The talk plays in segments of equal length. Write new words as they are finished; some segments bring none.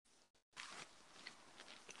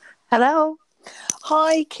Hello.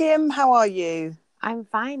 Hi, Kim. How are you? I'm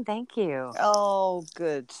fine, thank you. Oh,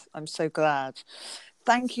 good. I'm so glad.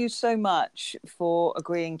 Thank you so much for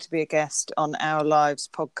agreeing to be a guest on Our Lives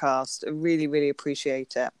podcast. I really, really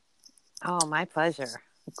appreciate it. Oh, my pleasure.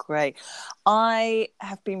 Great. I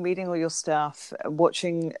have been reading all your stuff,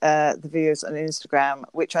 watching the videos on Instagram,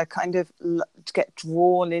 which I kind of get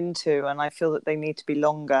drawn into, and I feel that they need to be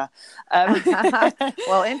longer. Um,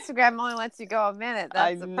 Well, Instagram only lets you go a minute.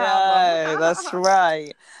 I That's the problem. know, that's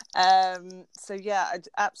right. So yeah, I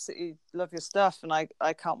absolutely love your stuff, and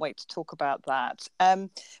I can't wait to talk about that.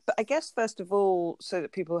 But I guess first of all, so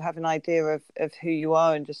that people have an idea of who you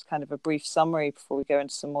are and just kind of a brief summary before we go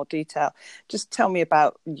into some more detail, just tell me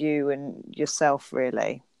about you and yourself,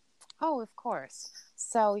 really. Oh, of course.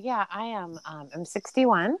 So, yeah, I'm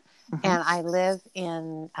 61 Hmm. and I live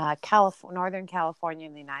in Northern California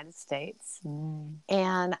in the United States. Mm.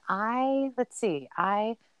 And let's see,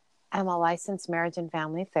 I am a licensed marriage and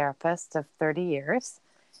family therapist of 30 years.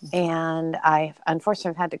 And I unfortunately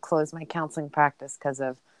have had to close my counseling practice because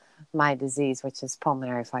of my disease, which is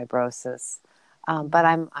pulmonary fibrosis. But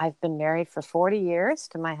I've been married for 40 years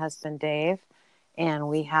to my husband Dave, and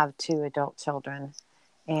we have two adult children.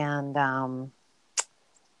 And I'm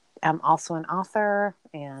also an author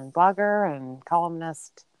and blogger and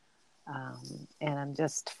columnist, and I'm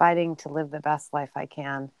just fighting to live the best life I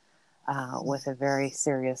can with a very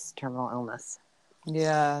serious terminal illness.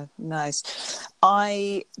 Yeah, nice.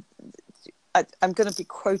 I'm going to be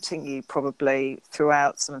quoting you probably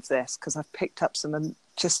throughout some of this because I've picked up some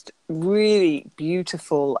just really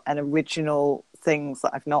beautiful and original things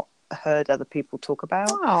that I've not heard other people talk about.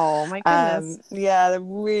 Oh my goodness! Yeah, they're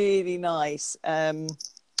really nice.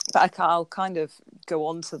 But I'll kind of go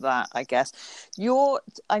on to that, I guess.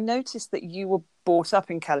 I noticed that you were brought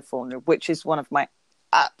up in California, which is one of my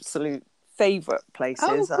absolute favorite Oh,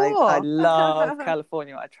 places. I cool. love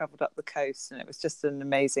California. I traveled up the coast and it was just an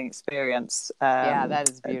amazing experience. Yeah, that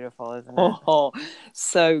is beautiful, isn't it? Oh,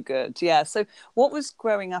 so good. Yeah. So what was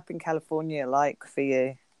growing up in California like for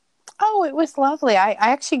you? Oh, it was lovely. I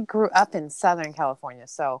actually grew up in Southern California,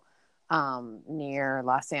 so near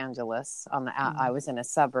Los Angeles. I Mm. was in a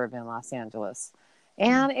suburb in Los Angeles,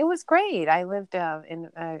 and it was great. I lived in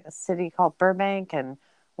a city called Burbank and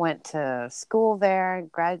went to school there,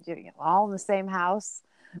 graduated all in the same house,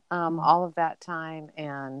 Mm. all of that time,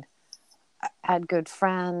 and had good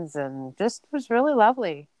friends, and just was really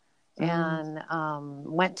lovely. Mm. And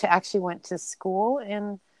went to school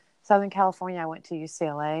in Southern California. I went to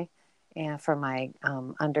UCLA and for my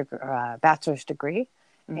bachelor's degree.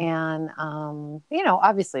 Mm. And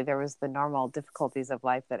obviously there was the normal difficulties of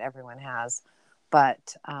life that everyone has,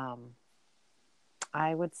 but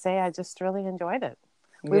I would say I just really enjoyed it.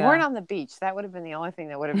 We weren't Yeah. on the beach. That would have been the only thing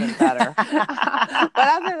that would have been better. But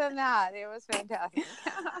other than that, it was fantastic.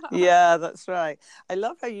 Yeah, that's right. I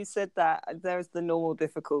love how you said that. There's the normal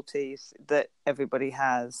difficulties that everybody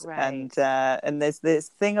has, Right. and there's this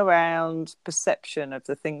thing around perception of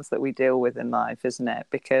the things that we deal with in life, isn't it?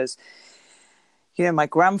 Because my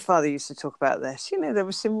grandfather used to talk about this. There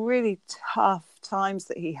were some really tough times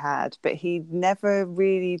that he had, but he never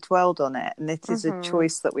really dwelled on it, and it is a Mm-hmm.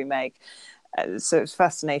 choice that we make. So it's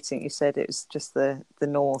fascinating. You said it was just the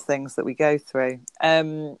normal things that we go through.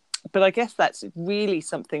 But I guess that's really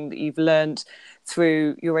something that you've learned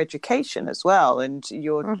through your education as well, and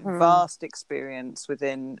your Mm-hmm. vast experience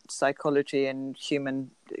within psychology and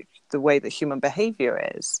the way that human behavior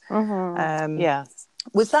is. Mm-hmm. Um, Yes.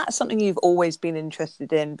 was that something you've always been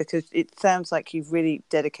interested in? Because it sounds like you've really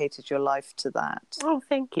dedicated your life to that. Oh,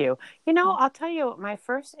 thank you. I'll tell you, my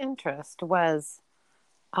first interest was,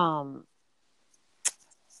 um,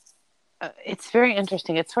 it's very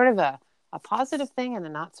interesting. It's sort of a positive thing and a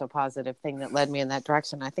not so positive thing that led me in that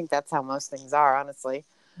direction. I think that's how most things are, honestly.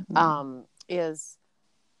 Mm. Is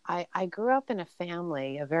I grew up in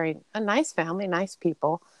a nice family, nice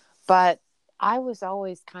people, but I was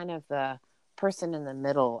always kind of the person in the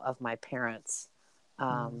middle of my parents.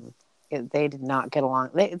 Mm. They did not get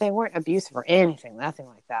along. They weren't abusive or anything, nothing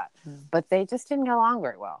like that, Mm. but they just didn't get along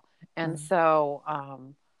very well. And Mm. so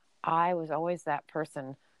I was always that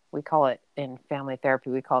person. We call it in family therapy,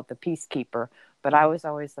 we call it the peacekeeper. But I Mm. was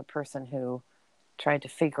always the person who tried to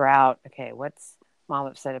figure out, okay, what's mom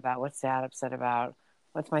upset about? What's dad upset about?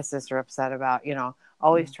 What's my sister upset about?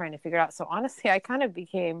 Always trying to figure it out. So honestly, I kind of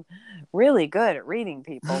became really good at reading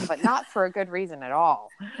people, but not for a good reason at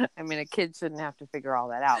all. I mean, a kid shouldn't have to figure all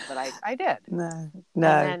that out, but I did. No, And no.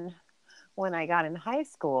 then when I got in high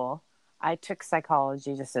school, I took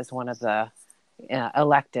psychology just as one of the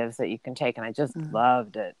electives that you can take, and I just Mm.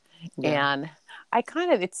 loved it. Yeah. And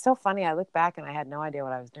it's so funny. I look back and I had no idea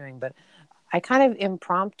what I was doing, but I kind of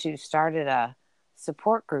impromptu started a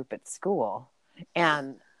support group at school.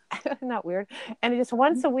 And isn't that weird? And just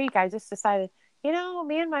once a week, I just decided,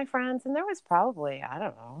 me and my friends, and there was probably, I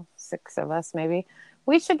don't know, 6 of us maybe,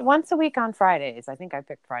 we should once a week on Fridays. I think I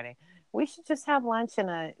picked Friday. We should just have lunch in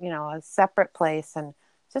a separate place and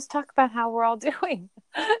just talk about how we're all doing.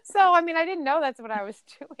 So, I mean, I didn't know that's what I was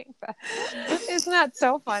doing, but isn't that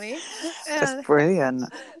so funny? That's And, brilliant.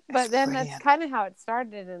 but then that's kind of how it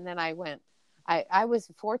started. And then I was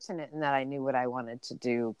fortunate in that I knew what I wanted to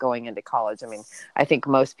do going into college. I mean, I think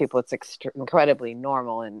most people, it's incredibly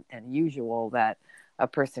normal and usual that a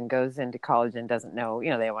person goes into college and doesn't know,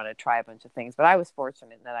 they want to try a bunch of things. But I was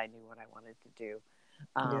fortunate in that I knew what I wanted to do,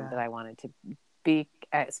 that I wanted to be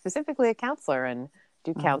specifically a counselor and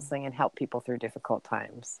do counseling and help people through difficult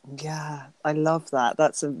times. Yeah, I love that.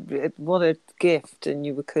 What a gift, and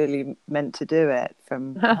you were clearly meant to do it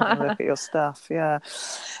from having a look at your stuff. Yeah.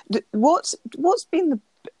 What's been the?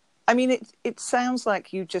 I mean, it sounds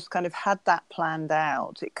like you just kind of had that planned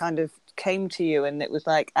out. It kind of came to you, and it was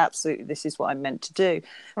like, absolutely, this is what I'm meant to do.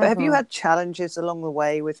 But have you had challenges along the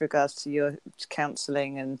way with regards to your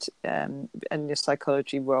counselling and your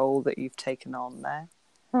psychology role that you've taken on there?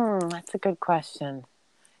 That's a good question.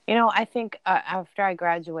 I think after I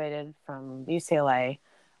graduated from UCLA,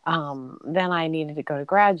 then I needed to go to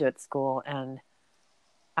graduate school. And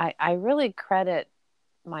I really credit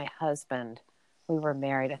my husband. We were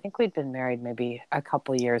married. I think we'd been married maybe a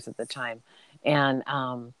couple years at the time. And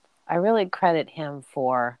I really credit him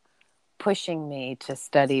for pushing me to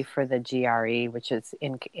study for the GRE, which is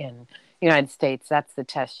in United States. That's the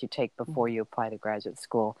test you take before you apply to graduate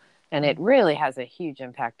school. And it really has a huge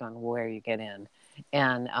impact on where you get in.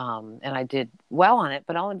 And I did well on it,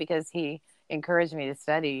 but only because he encouraged me to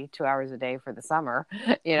study 2 hours a day for the summer,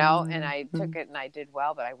 and I took it and I did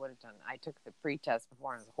well, but I took the pre-test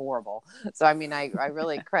before and it was horrible. So, I mean, I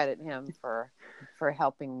really credit him for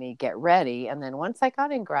helping me get ready. And then once I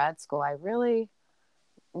got in grad school, I really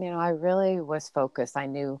was focused. I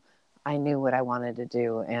knew what I wanted to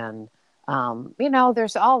do. And,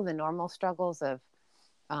 there's all the normal struggles of,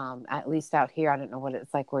 at least out here, I don't know what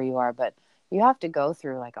it's like where you are, but you have to go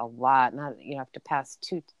through like a lot. You have to pass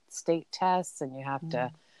 2 state tests, and you have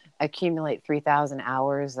to accumulate 3,000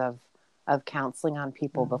 hours of counseling on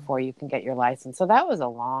people before you can get your license. So that was a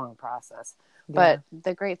long process. Yeah. But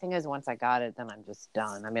the great thing is once I got it, then I'm just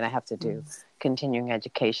done. I mean, I have to do continuing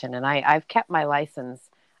education, and I've kept my license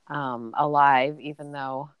alive, even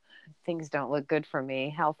though things don't look good for me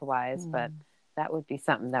health-wise, but that would be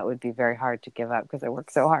something that would be very hard to give up because I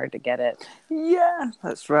worked so hard to get it. Yeah,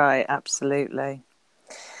 that's right. Absolutely.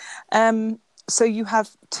 So you have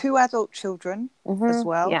 2 adult children as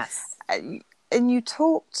well. Yes. And you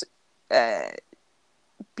talked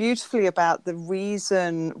beautifully about the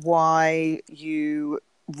reason why you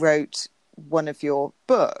wrote one of your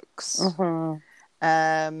books.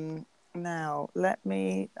 Now,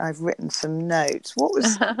 I've written some notes.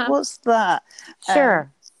 What's that? Sure.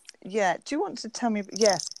 Yeah. Do you want to tell me?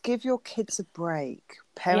 Yes. Give your kids a break.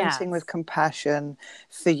 Parenting with compassion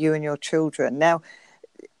for you and your children. Now,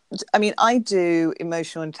 I mean, I do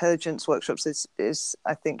emotional intelligence workshops, as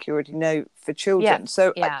I think you already know, for children.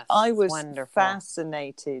 So I was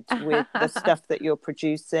fascinated with the stuff that you're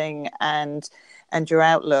producing and your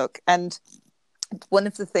outlook. And one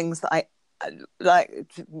of the things that I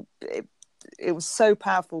like, it was so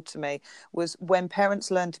powerful to me, was when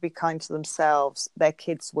parents learn to be kind to themselves, their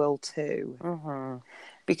kids will too.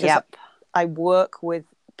 Because I work with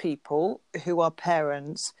people who are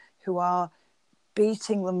parents who are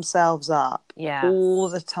beating themselves up all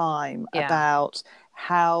the time about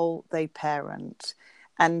how they parent.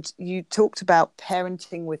 And you talked about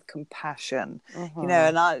parenting with compassion,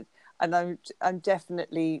 and I'm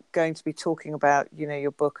definitely going to be talking about,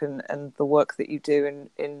 your book and the work that you do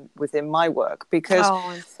within my work, because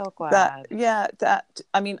I'm so glad.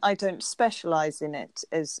 I mean, I don't specialize in it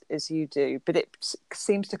as you do, but it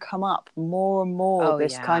seems to come up more and more.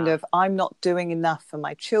 Kind of, I'm not doing enough for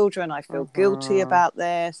my children. I feel guilty about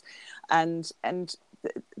this, and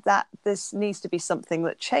that this needs to be something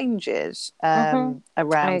that changes around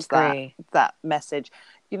that message.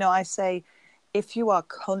 I say, if you are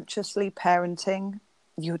consciously parenting,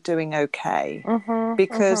 you're doing okay.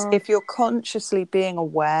 Because if you're consciously being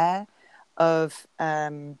aware of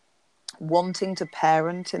wanting to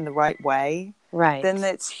parent in the right way, then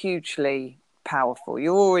it's hugely powerful.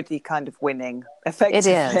 You're already kind of winning,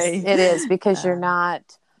 effectively. It is because and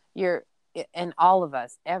all of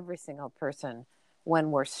us, every single person,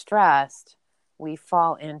 when we're stressed, we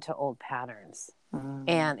fall into old patterns.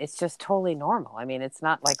 And it's just totally normal. I mean, it's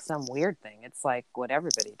not like some weird thing. It's like what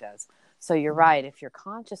everybody does. So you're right. If you're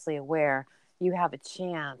consciously aware, you have a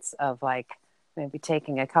chance of like maybe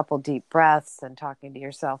taking a couple deep breaths and talking to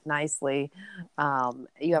yourself nicely.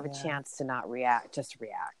 You have a chance to not react, just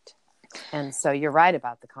react. And so you're right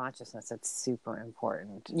about the consciousness. It's super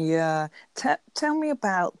important. Yeah. Tell me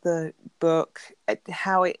about the book,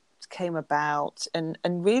 how it came about, and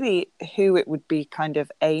really who it would be kind of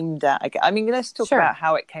aimed at. I mean, let's talk about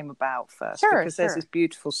how it came about first, because there's this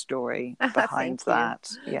beautiful story behind that.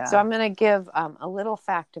 Yeah. So I'm going to give a little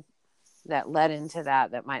fact that led into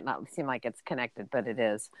that might not seem like it's connected, but it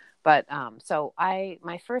is. But so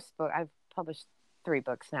my first book, I've published 3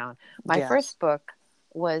 books now. My first book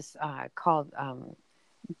was called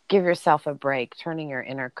Give Yourself a Break, Turning Your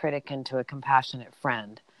Inner Critic into a Compassionate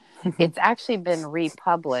Friend. It's actually been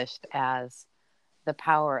republished as The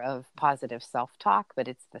Power of Positive Self-Talk, but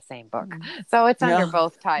it's the same book. So it's under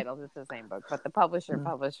both titles. It's the same book, but the publisher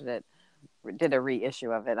published it, did a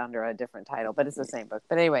reissue of it under a different title, but it's the same book.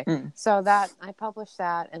 But anyway, so that I published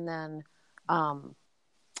that, and then and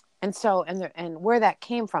where that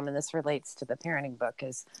came from, and this relates to the parenting book,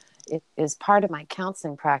 it is part of my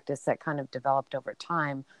counseling practice that kind of developed over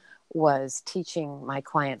time, was teaching my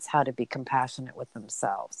clients how to be compassionate with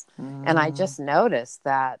themselves. And I just noticed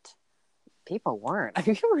that people weren't. I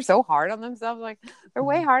mean, people were so hard on themselves. Like, they're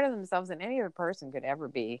way harder on themselves than any other person could ever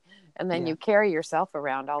be. And then you carry yourself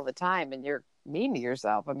around all the time and you're mean to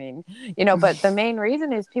yourself. I mean, but the main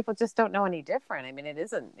reason is people just don't know any different. I mean, it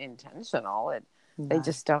isn't intentional. They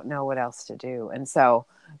just don't know what else to do. And so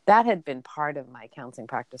that had been part of my counseling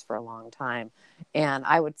practice for a long time. And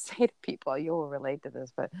I would say to people, you'll relate to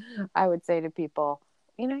this, but I would say to people,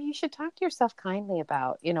 you should talk to yourself kindly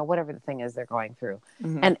about, whatever the thing is they're going through.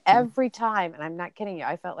 And every time, and I'm not kidding you,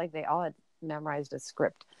 I felt like they all had memorized a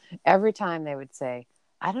script. Every time they would say,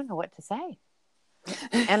 I don't know what to say.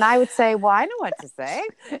 And I would say, well, I know what to say.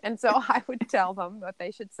 And so I would tell them what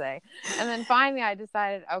they should say. And then finally I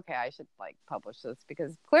decided, okay, I should publish this,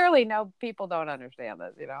 because clearly people don't understand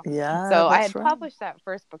this, Yeah. So I had published that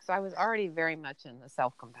first book. So I was already very much in the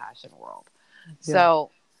self-compassion world. Yeah.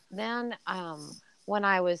 So then when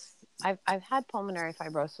I've had pulmonary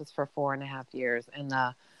fibrosis for 4.5 years, and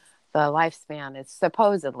the lifespan is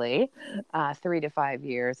supposedly 3 to 5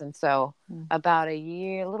 years. And so about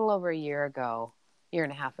a little over a year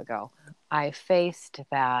and a half ago, I faced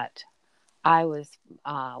that. I was,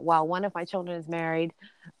 while one of my children is married,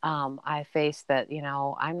 I faced that,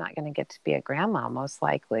 I'm not going to get to be a grandma, most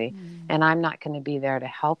likely, and I'm not going to be there to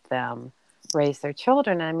help them raise their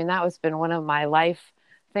children. I mean, that was been one of my life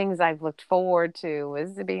things I've looked forward to,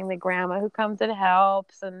 was being the grandma who comes and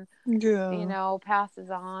helps and, passes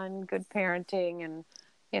on good parenting and,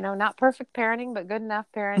 not perfect parenting, but good enough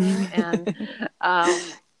parenting.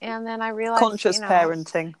 And then I realized, conscious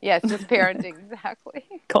parenting. Yes, just parenting. Exactly.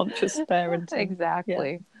 Conscious parenting.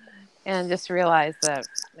 Exactly. Yeah. And just realized that,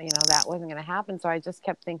 that wasn't going to happen. So I just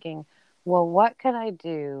kept thinking, well, what could I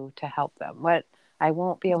do to help them? I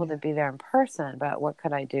won't be able to be there in person, but what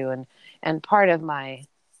could I do? And part of my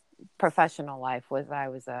professional life was I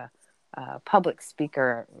was a public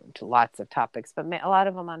speaker to lots of topics, but a lot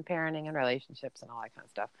of them on parenting and relationships and all that kind of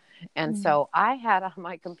stuff. And so I had on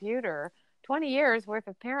my computer 20 years worth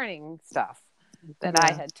of parenting stuff that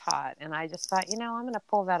I had taught. And I just thought, I'm going to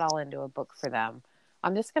pull that all into a book for them.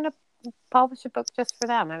 I'm just going to publish a book just for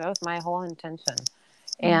them. And that was my whole intention.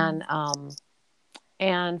 And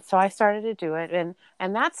so I started to do it.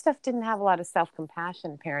 And that stuff didn't have a lot of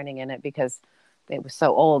self-compassion parenting in it, because it was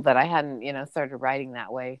so old that I hadn't, started writing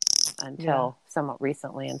that way until somewhat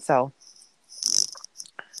recently. And so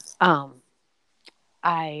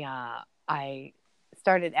I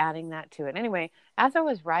started adding that to it. Anyway, as I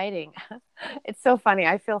was writing, it's so funny.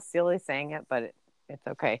 I feel silly saying it, but it's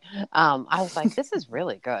okay. I was like, this is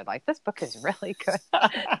really good. Like, this book is really good.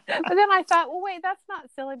 But then I thought, well, wait, that's not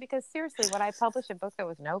silly, because seriously, would I publish a book that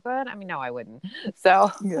was no good? I mean, no, I wouldn't.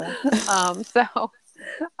 So, so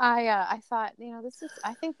I thought,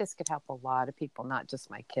 I think this could help a lot of people, not just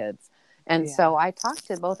my kids. And so I talked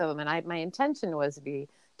to both of them, and my intention was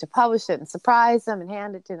to publish it and surprise them and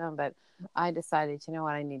hand it to them. But I decided,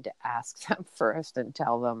 I need to ask them first and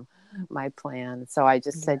tell them my plan. So I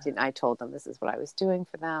just said, I told them this is what I was doing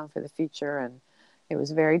for them for the future. And it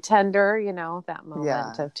was very tender, that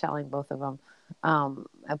moment of telling both of them.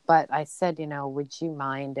 But I said, would you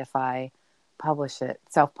mind if I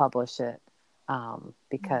self-publish it?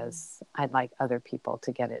 Because I'd like other people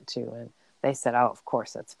to get it too. And they said, oh, of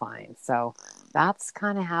course, that's fine. So that's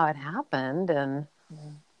kind of how it happened. And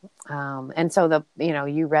so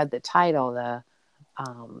you read the title,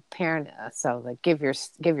 parent. So like give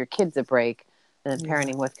your kids a break, and then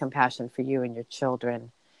parenting with compassion for you and your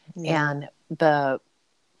children. And the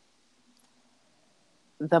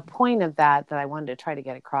point of that I wanted to try to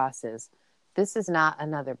get across is this is not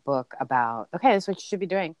another book about, okay, this is what you should be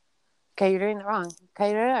doing. Okay, you're doing it wrong.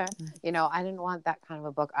 Okay, I didn't want that kind of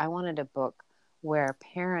a book. I wanted a book where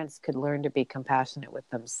parents could learn to be compassionate with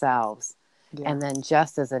themselves. And then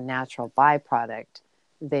just as a natural byproduct,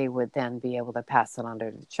 they would then be able to pass it on to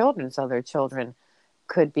their children. So their children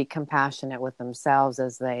could be compassionate with themselves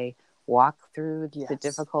as they walk through the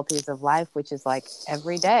difficulties of life, which is like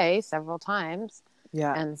every day, several times.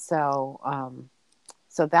 And so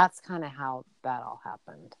that's kind of how that all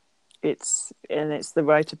happened. It's the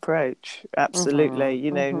right approach.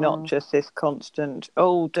 Absolutely. Not just this constant,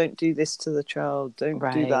 oh, don't do this to the child, don't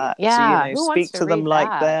do that. Yeah. So, Who speak wants to them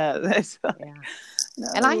like that. Yeah.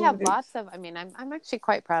 And I have lots of, I'm actually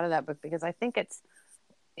quite proud of that book because I think it's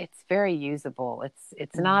very usable.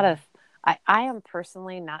 It's not I am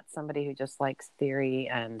personally not somebody who just likes theory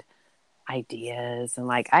and ideas and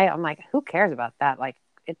I'm like, who cares about that? Like,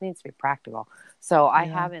 it needs to be practical. So I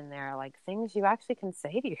have in there like things you actually can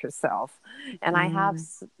say to yourself. And I have,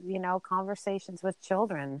 conversations with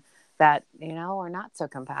children that, are not so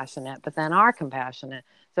compassionate, but then are compassionate.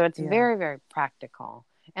 So it's very, very practical.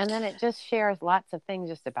 And then it just shares lots of things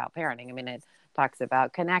just about parenting. I mean, it talks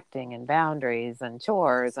about connecting and boundaries and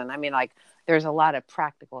chores. And there's a lot of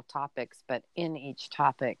practical topics, but in each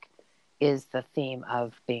topic is the theme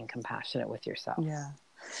of being compassionate with yourself. Yeah.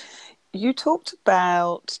 You talked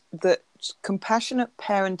about that compassionate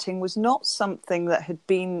parenting was not something that had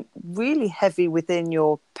been really heavy within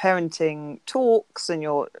your parenting talks and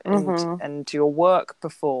your and your work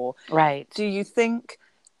before. Right. Do you think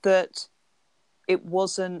that it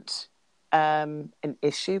wasn't an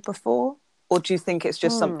issue before? Or do you think it's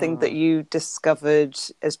just something that you discovered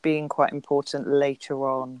as being quite important later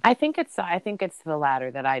on? I think it's the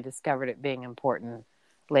latter, that I discovered it being important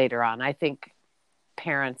later on. I think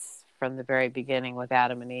parents from the very beginning with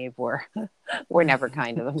Adam and Eve were never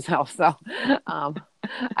kind to themselves. So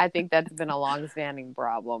I think that's been a long-standing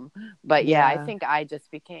problem. But I think I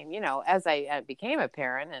just became, as I became a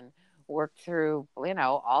parent and worked through,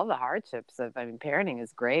 all the hardships of, parenting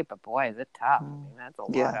is great, but boy, is it tough. That's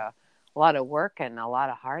a lot of work and a lot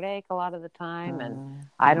of heartache a lot of the time. And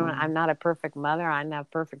I'm not a perfect mother. I don't have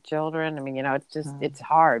perfect children. It's just, it's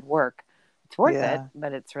hard work. It's worth it,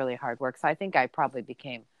 but it's really hard work. So I think I probably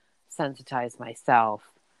became sensitized myself.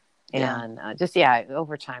 And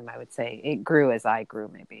over time, I would say it grew as I grew,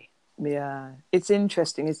 maybe. Yeah. It's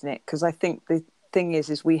interesting, isn't it? Because I think the thing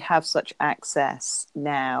is we have such access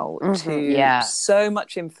now to so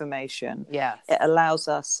much information. Yes. It allows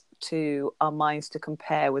us our minds to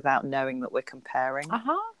compare without knowing that we're comparing.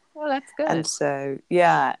 Well, that's good.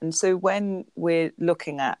 And so when we're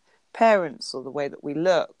looking at parents or the way that we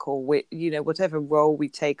look or whatever role we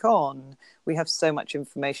take on, we have so much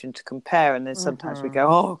information to compare, and then sometimes we go,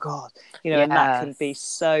 oh God, and that can be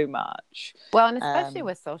so much. Well, and especially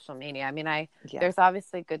with social media. There's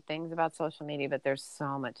obviously good things about social media, but there's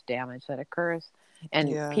so much damage that occurs. And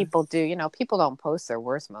people people don't post their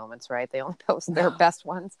worst moments, right? They only post their best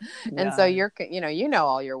ones. And so you're,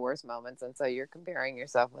 all your worst moments. And so you're comparing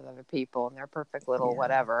yourself with other people and their perfect little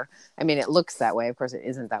whatever. It looks that way. Of course, it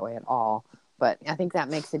isn't that way at all. But I think that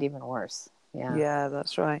makes it even worse. Yeah. Yeah,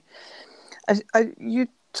 that's right. You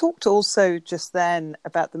talked also just then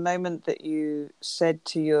about the moment that you said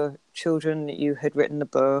to your children that you had written the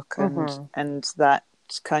book and that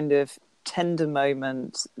kind of tender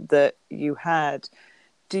moment that you had.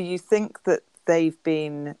 Do you think that they've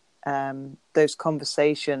been those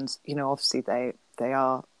conversations, obviously they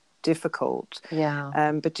are difficult,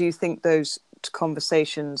 but do you think those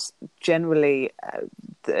conversations generally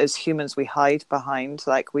as humans we hide behind,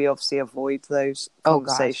 like we obviously avoid those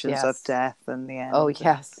conversations of death and the end? Oh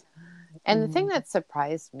yes. And the thing that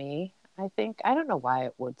surprised me, I think, I don't know why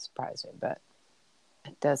it would surprise me, but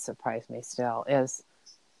it does surprise me still, is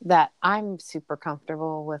that I'm super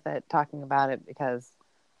comfortable with it, talking about it, because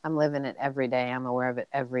I'm living it every day. I'm aware of it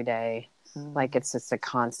every day. Like it's just a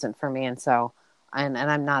constant for me. And so, and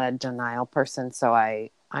I'm not a denial person. So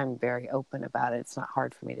I'm very open about it. It's not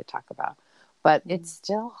hard for me to talk about, but it's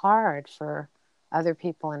still hard for other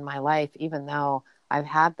people in my life, even though I've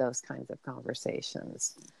had those kinds of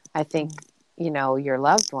conversations. I think, your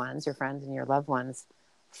loved ones, your friends and your loved ones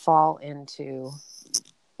fall into,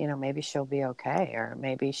 maybe she'll be okay, or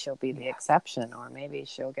maybe she'll be the exception, or maybe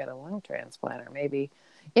she'll get a lung transplant, or maybe,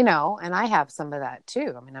 and I have some of that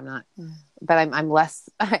too. I mean, I'm not, but I'm less,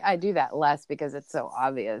 I do that less because it's so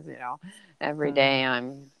obvious, every day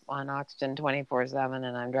I'm on oxygen 24/7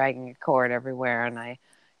 and I'm dragging a cord everywhere and I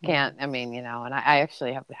can't, I mean, and I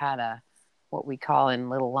actually have had what we call in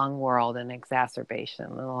little lung world, an exacerbation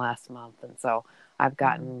in the last month. And so I've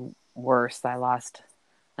gotten worse. I lost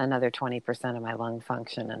another 20% of my lung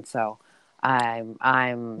function. And so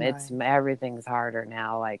it's, everything's harder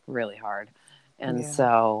now, like really hard. And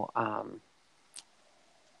so,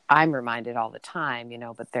 I'm reminded all the time,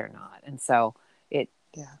 but they're not. And so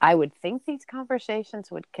I would think these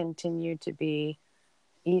conversations would continue to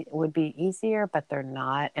would be easier, but they're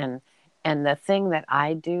not. And the thing that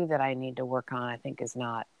I do that I need to work on, I think is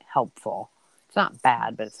not helpful. It's not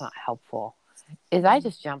bad, but it's not helpful, is I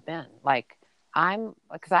just jump in. Like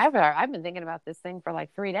because I've been thinking about this thing for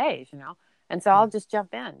like 3 days, and so I'll just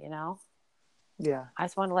jump in, Yeah. I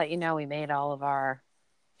just want to let you know we made all of our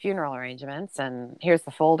funeral arrangements and here's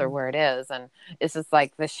the folder where it is. And it's just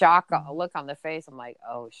like the shock look on the face. I'm like,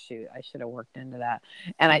 oh shoot, I should have worked into that.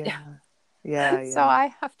 And so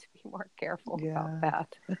I have to be more careful about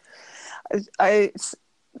that.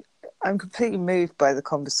 I'm completely moved by the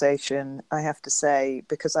conversation, I have to say,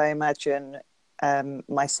 because I imagine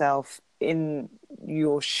myself in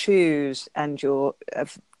your shoes and your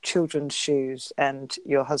children's shoes and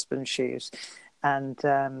your husband's shoes, and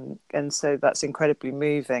so that's incredibly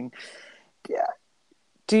moving.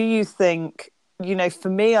 Do you think, for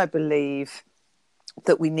me, I believe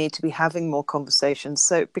that we need to be having more conversations.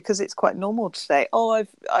 So because it's quite normal to say, oh,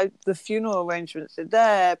 the funeral arrangements are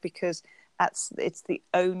there because it's the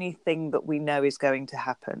only thing that we know is going to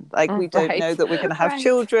happen. Like we don't know that we're going to have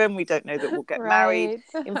children. We don't know that we'll get married.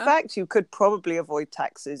 In fact, you could probably avoid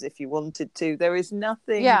taxes if you wanted to. There is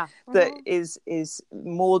nothing that is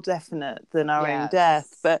more definite than our own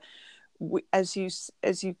death. But as you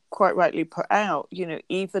quite rightly put out,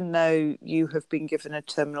 even though you have been given a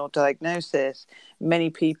terminal diagnosis, many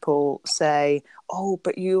people say, oh,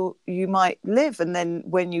 but you might live, and then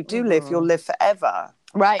when you do live, you'll live forever.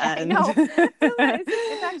 Right, and, I know.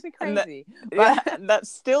 It's actually crazy. And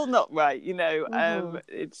that's still not right.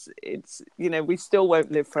 It's we still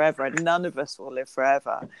won't live forever, and none of us will live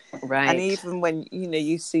forever. Right. And even when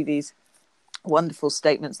you see these wonderful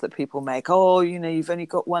statements that people make, oh, you've only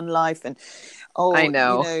got one life, and I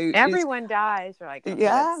know, everyone dies. You're like,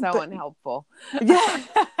 that's so unhelpful.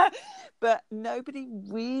 But nobody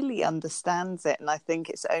really understands it, and I think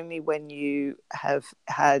it's only when you have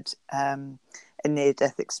had a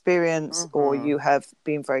near-death experience, or you have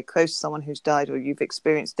been very close to someone who's died, or you've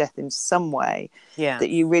experienced death in some way, that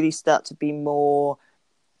you really start to be more,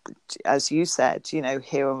 as you said, here's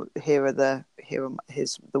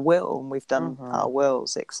the will, and we've done our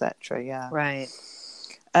wills, etc. Right.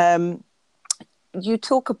 You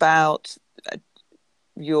talk about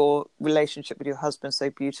your relationship with your husband so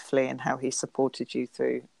beautifully, and how he supported you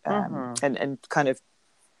through and kind of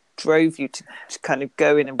drove you to kind of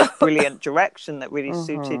go in a brilliant direction that really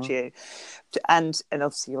suited you, and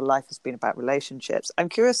obviously your life has been about relationships. I'm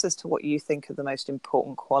curious as to what you think are the most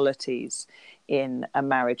important qualities in a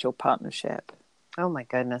marriage or partnership. Oh my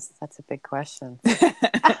goodness, that's a big question.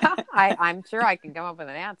 I'm sure I can come up with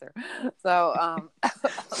an answer. So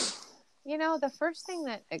the first thing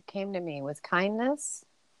that it came to me was kindness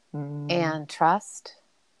and trust.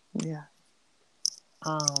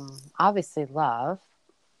 Obviously love,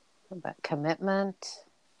 but commitment,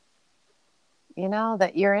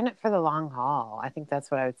 that you're in it for the long haul. I think that's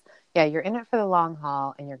what you're in it for the long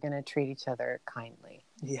haul, and you're going to treat each other kindly.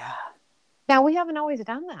 Now, we haven't always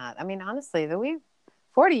done that. I mean, honestly,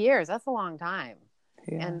 40 years, that's a long time.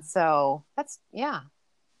 And so that's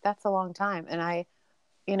a long time. And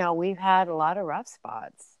we've had a lot of rough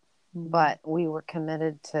spots, but we were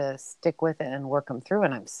committed to stick with it and work them through.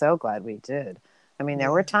 And I'm so glad we did. I mean,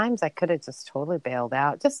 there were times I could have just totally bailed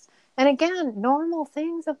out. And again, normal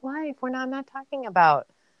things of life. I'm not talking about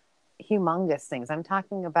humongous things. I'm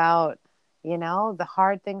talking about, the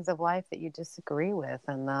hard things of life that you disagree with,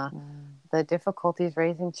 and the difficulties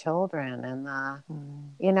raising children, and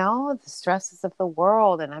the stresses of the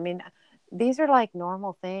world. And I mean, these are like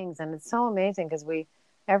normal things. And it's so amazing because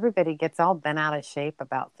everybody gets all bent out of shape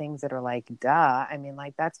about things that are like, duh. I mean,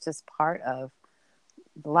 like, that's just part of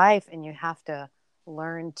life. And you have to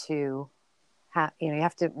learn to you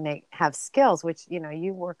have to have skills, which,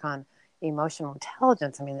 you work on emotional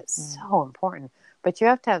intelligence. I mean, it's so important, but you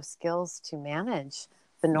have to have skills to manage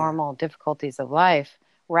the normal difficulties of life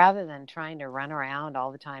rather than trying to run around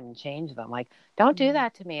all the time and change them. Like, don't do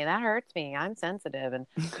that to me. That hurts me. I'm sensitive. And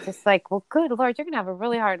just like, well, good Lord, you're going to have a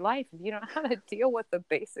really hard life if you don't know how to deal with the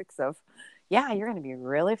basics of, yeah, you're going to be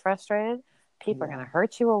really frustrated. People are going to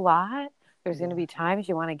hurt you a lot. There's going to be times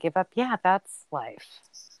you want to give up. Yeah, that's life.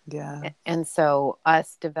 Yeah. And so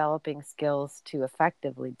us developing skills to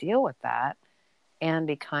effectively deal with that and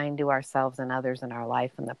be kind to ourselves and others in our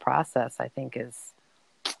life in the process, I think is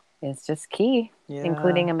just key,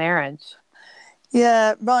 including a marriage.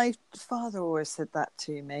 Yeah, my father always said that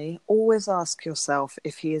to me. Always ask yourself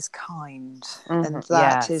if he is kind. And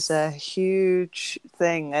that is a huge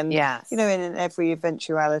thing. And, you know, in every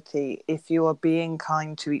eventuality, if you are being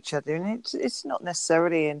kind to each other, and it's not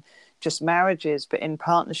necessarily in just marriages, but in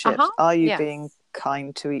partnerships, are you being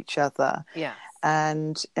kind to each other? Yeah.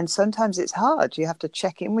 And sometimes it's hard. You have to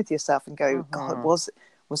check in with yourself and go, God, was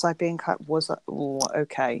I being kind? Was I? Oh,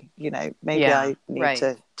 okay. You know, maybe I need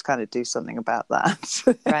to kind of do something about that.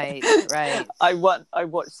 Right. I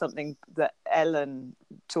watched something that Ellen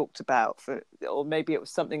talked about or maybe it was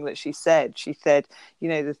something that she said. She said, you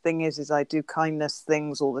know, the thing is I do kindness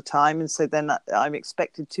things all the time. And so then I'm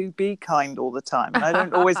expected to be kind all the time. And I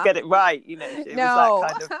don't always get it right. You know, it was that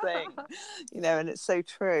kind of thing, you know, and it's so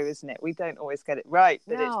true, isn't it? We don't always get it right,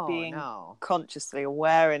 but it's being consciously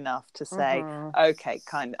aware enough to say, okay,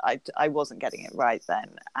 I wasn't getting it right then.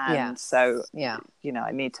 And so, you know,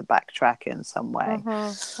 I need to backtrack in some way.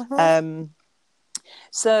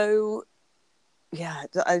 So, yeah,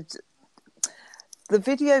 the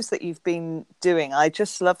videos that you've been doing, I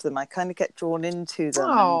just love them. I kind of get drawn into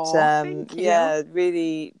them. Thank you. Yeah,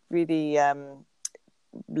 really, really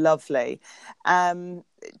lovely. The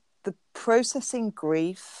processing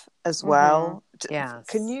grief as well. Yes.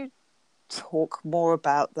 Can you talk more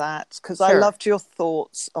about that? Because I loved your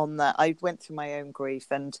thoughts on that. I went through my own grief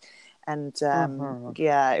and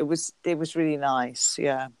yeah, it was really nice.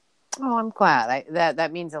 Yeah. Oh, I'm glad.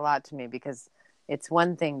 That means a lot to me, because it's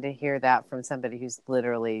one thing to hear that from somebody who's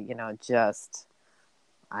literally, you know, just,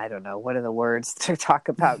 I don't know, what are the words to talk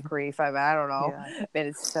about grief? I don't know. I mean,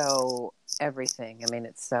 it's so everything. I mean,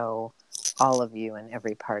 it's so all of you and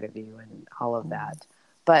every part of you and all of that.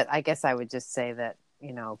 But I guess I would just say that,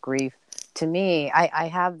 you know, grief to me, I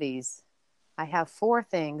have 4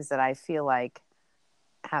 things that I feel like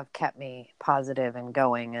have kept me positive and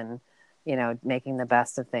going and, you know, making the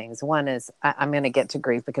best of things. One is, I'm going to get to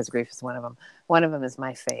grief because grief is one of them. One of them is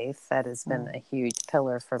my faith. That has been a huge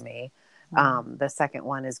pillar for me. The second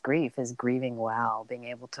one is grieving well, being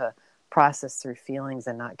able to process through feelings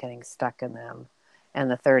and not getting stuck in them.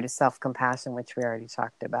 And the third is self-compassion, which we already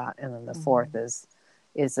talked about. And then the fourth is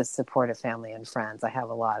a supportive family and friends. I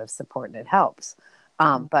have a lot of support and it helps.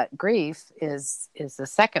 But grief is the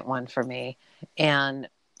second one for me. And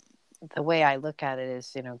the way I look at it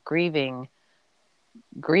is, you know, grief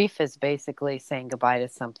is basically saying goodbye to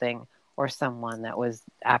something or someone that was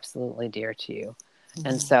absolutely dear to you.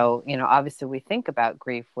 And so, you know, obviously we think about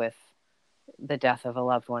grief with the death of a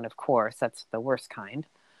loved one, of course, that's the worst kind.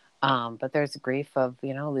 But there's grief of,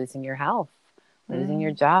 you know, losing your health, losing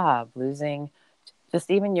your job, losing just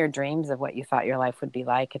even your dreams of what you thought your life would be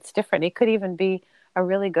like. It's different. It could even be a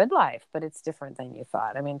really good life, but it's different than you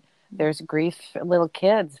thought. I mean, there's grief for little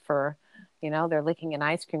kids for, you know, they're licking an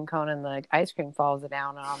ice cream cone and the ice cream falls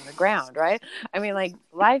down on the ground, right? I mean, like,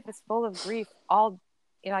 life is full of grief all,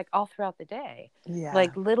 you know, like all throughout the day,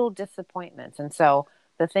 like little disappointments. And so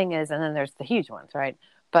the thing is, and then there's the huge ones, right?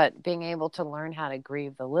 But being able to learn how to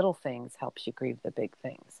grieve the little things helps you grieve the big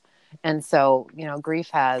things. And so, you know,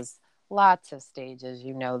 grief has lots of stages.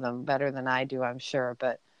 You know them better than I do, I'm sure.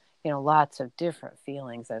 But, you know, lots of different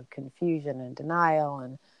feelings of confusion and denial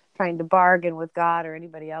and trying to bargain with God or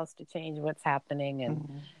anybody else to change what's happening,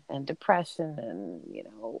 and depression and, you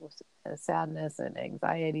know, sadness and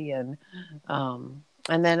anxiety and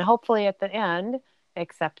then hopefully at the end,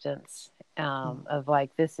 acceptance of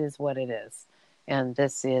like, this is what it is. And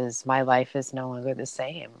this is, my life is no longer the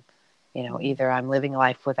same. You know, either I'm living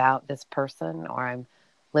life without this person or I'm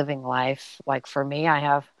living life, like for me, I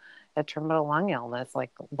have a terminal lung illness.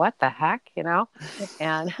 Like, what the heck, you know?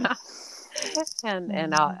 And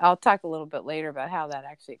and I'll talk a little bit later about how that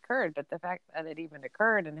actually occurred. But the fact that it even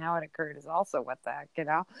occurred and how it occurred is also what the heck, you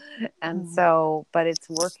know? And so, but it's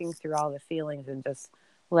working through all the feelings and just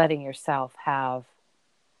letting yourself have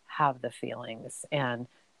the feelings, and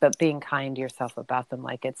but being kind to yourself about them.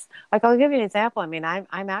 Like, it's like, I'll give you an example. I mean, I'm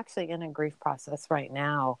actually in a grief process right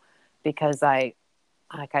now because like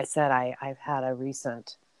I said, I've had a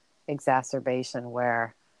recent exacerbation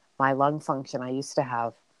where my lung function, I used to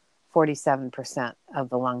have 47% of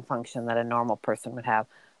the lung function that a normal person would have.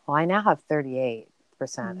 Well, I now have 38.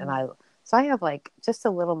 20%. So I have like just a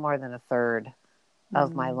little more than a third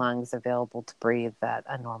of my lungs available to breathe that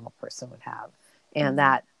a normal person would have. And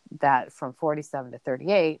that from 47 to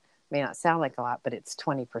 38 may not sound like a lot, but it's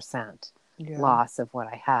 20% loss of what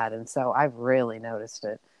I had. And so I've really noticed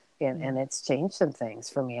it. And it's changed some things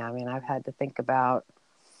for me. I mean, I've had to think about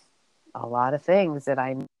a lot of things that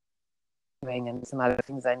I'm doing and some other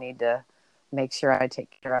things I need to make sure I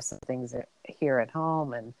take care of, some things here at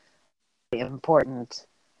home, and the important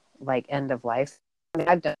like end of life. I mean,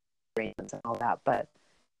 I've done reasons and all that, but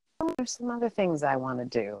there's some other things I want to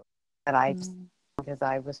do that I just, because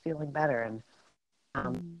I was feeling better, and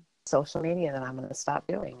social media that I'm going to stop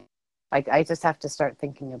doing. Like, I just have to start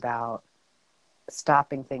thinking about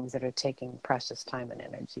stopping things that are taking precious time and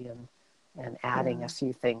energy, and adding a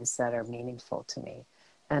few things that are meaningful to me.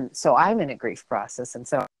 And so I'm in a grief process. And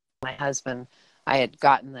so my husband, I had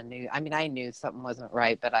gotten I knew something wasn't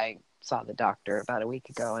right, but I saw the doctor about a week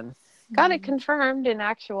ago and got it confirmed in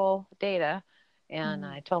actual data. And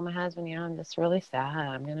I told my husband, I'm just really sad.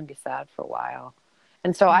 I'm going to be sad for a while.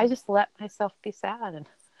 And so I just let myself be sad. And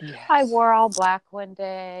I wore all black one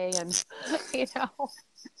day, and,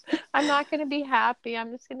 I'm not going to be happy.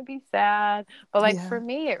 I'm just going to be sad. But for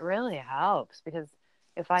me, it really helps, because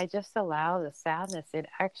if I just allow the sadness, it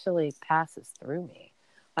actually passes through me.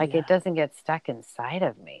 It doesn't get stuck inside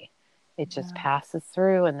of me. It just passes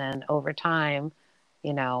through. And then over time,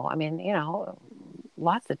 lots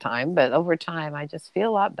of time, but over time, I just feel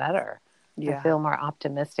a lot better. I feel more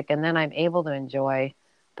optimistic. And then I'm able to enjoy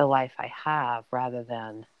the life I have rather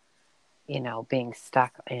than, being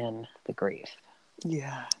stuck in the grief.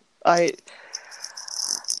 Yeah. And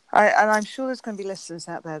I'm sure there's going to be listeners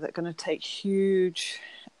out there that are going to take huge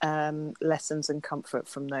lessons and comfort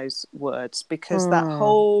from those words, because that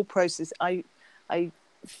whole process,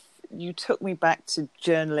 you took me back to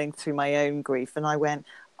journaling through my own grief, and I went,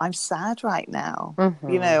 I'm sad right now.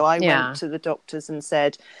 I went to the doctors and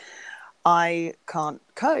said, I can't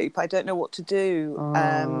cope. I don't know what to do.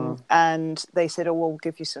 And they said, oh, we'll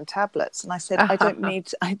give you some tablets. And I said, I don't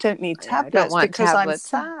need tablets, because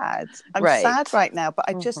tablets. I'm sad. I'm sad right now, but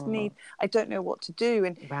I just I don't know what to do.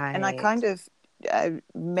 And I kind of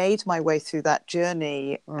made my way through that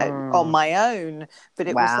journey on my own, but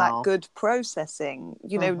it was that good processing.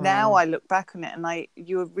 Now I look back on it, and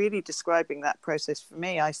you were really describing that process for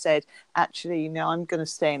me. I said, actually, I'm going to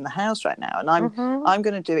stay in the house right now, and I'm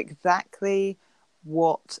going to do exactly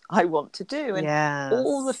what I want to do. And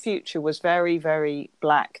all the future was very, very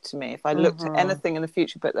black to me if I looked at anything in the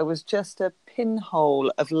future, but there was just a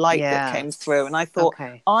pinhole of light that came through, and I thought,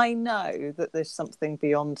 I know that there's something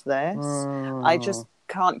beyond this. I just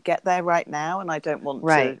can't get there right now, and I don't want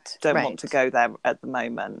want to go there at the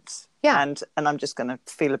moment. And I'm just going to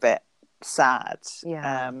feel a bit sad.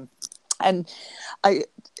 And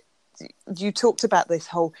you talked about this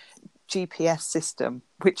whole GPS system,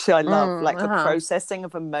 which I love, the processing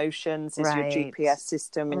of emotions is your GPS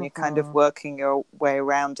system, and you're kind of working your way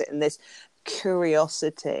around it, and this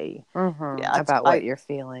curiosity about what you're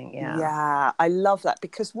feeling. I love that,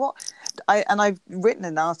 because I've written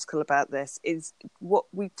an article about this, is what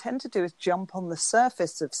we tend to do is jump on the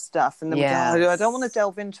surface of stuff, and then we go, I don't want to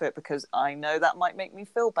delve into it because I know that might make me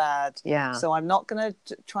feel bad, so I'm not going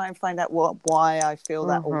to try and find out why I feel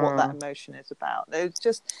that or what that emotion is about. It's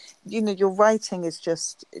just, your writing is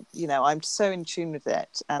just, I'm so in tune with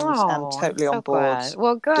it, and I'm totally on board. Good.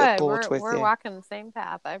 Well, good. We're walking the same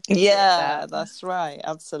path. I appreciate that. That's right.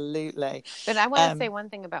 Absolutely. But I want to say one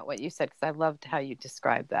thing about what you said, because I loved how you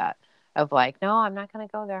described that, of like, no, I'm not going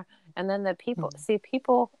to go there. And then the people,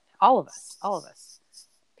 all of us,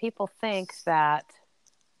 people think that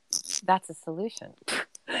that's a solution.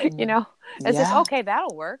 It's like, okay,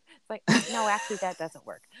 that'll work. It's like, no, actually that doesn't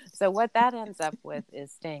work. So what that ends up with is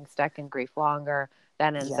staying stuck in grief longer.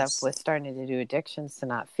 That ends up with starting to do addictions to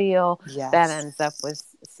not feel. That ends up with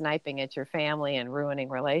sniping at your family and ruining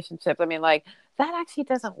relationships. I mean, like, that actually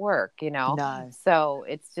doesn't work, No. So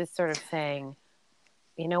it's just sort of saying,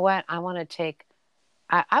 you know what, I want to take,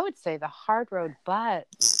 I would say, the hard road, but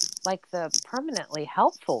like the permanently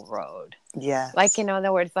helpful road. Like, in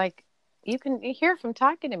other words, like, you can hear from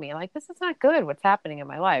talking to me, like, this is not good, what's happening in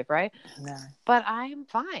my life, right? No. But I'm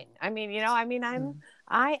fine. I mean,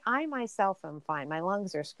 I myself am fine. My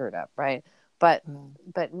lungs are screwed up, right? But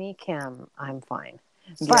me, Kim, I'm fine.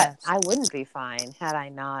 But I wouldn't be fine had I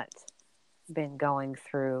not been going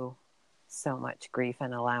through so much grief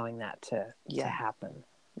and allowing that to happen.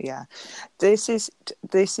 This is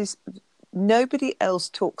nobody else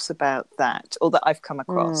talks about that, or that I've come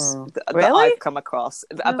across. Really? That I've come across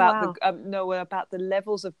about about the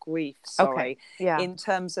levels of grief. In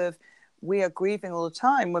terms of we are grieving all the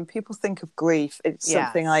time. When people think of grief, it's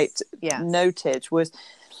something I Yes. noted was,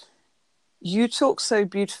 you talk so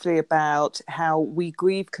beautifully about how we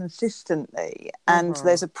grieve consistently, and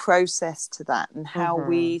there's a process to that, and how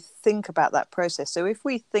we think about that process. So if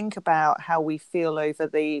we think about how we feel over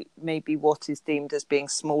the maybe what is deemed as being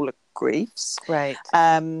smaller griefs, right,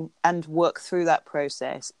 and work through that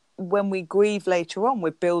process, when we grieve later on,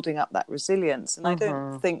 we're building up that resilience. And I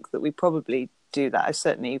don't think that we probably do that. I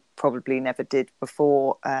certainly probably never did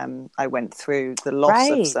before I went through the loss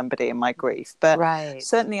of somebody in my grief. But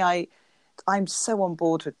certainly I'm so on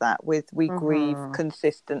board with that, with we grieve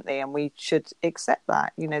consistently, and we should accept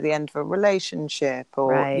that, you know, the end of a relationship,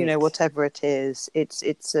 or, you know, whatever it is, it's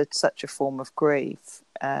such a form of grief.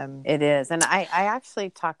 It is. And I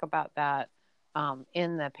actually talk about that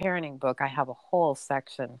in the parenting book. I have a whole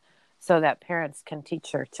section so that parents can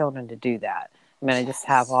teach their children to do that. I mean, I just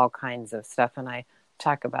have all kinds of stuff, and I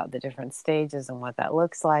talk about the different stages and what that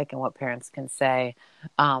looks like and what parents can say.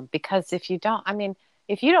 Because if you don't, I mean,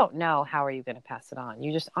 if you don't know, how are you going to pass it on?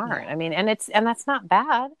 You just aren't. I mean, and that's not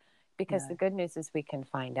bad, because the good news is we can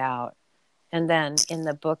find out. And then in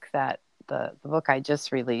the book that the book I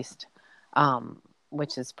just released,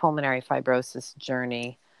 which is Pulmonary Fibrosis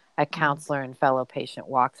Journey, a counselor and fellow patient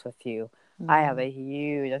walks with you. I have I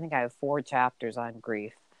think I have 4 chapters on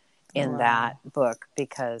grief in that book,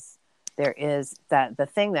 because there is that, the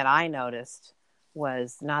thing that I noticed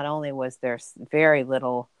was, not only was there very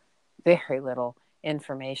little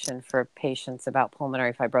information for patients about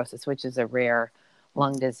pulmonary fibrosis, which is a rare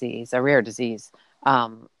lung disease, a rare disease,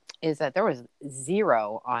 is that there was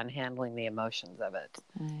zero on handling the emotions of it.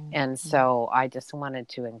 And so I just wanted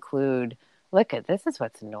to include, look at, this is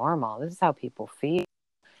what's normal. This is how people feel.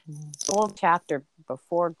 The whole chapter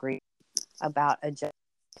before grief about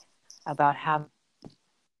about how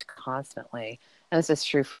constantly, and this is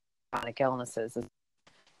true for chronic illnesses, is,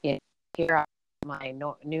 you know, here I am,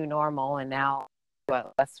 my new normal, and now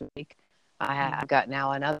last week I've got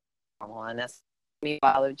now another normal, and that's me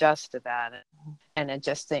while adjust to that, and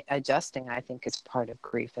adjusting I think is part of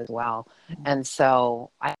grief as well. And so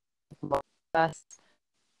I most of us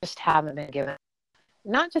just haven't been given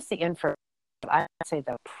not just the information, but I say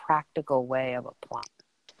the practical way of applying.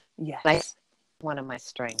 Yes. One of my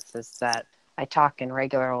strengths is that I talk in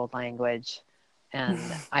regular old language, and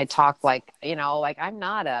I talk like, you know, like I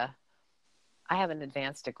have an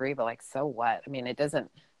advanced degree, but like, so what? I mean, that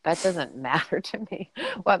doesn't matter to me.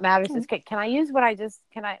 What matters is, can I use what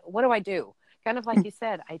what do I do? Kind of like you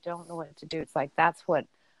said, I don't know what to do. It's like, that's what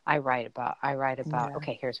I write about.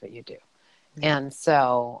 Okay, here's what you do. And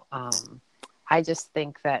so I just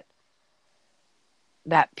think that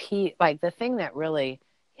like the thing that really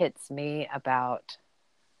hits me about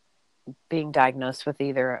being diagnosed with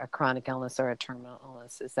either a chronic illness or a terminal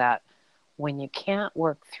illness is that when you can't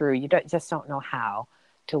work through, just don't know how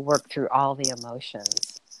to work through all the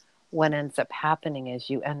emotions, what ends up happening is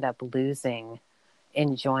you end up losing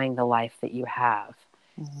enjoying the life that you have.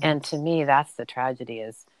 And to me, that's the tragedy,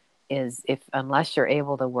 is if, unless you're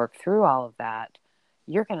able to work through all of that,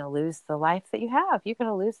 you're going to lose the life that you have. You're going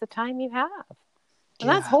to lose the time you have. And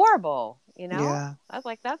that's horrible, you know? Yeah.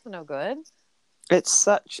 That's no good. It's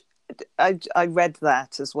such, I read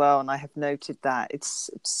that as well, and I have noted that it's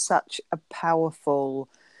such a powerful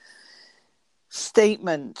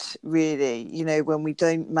statement, really. You know, when we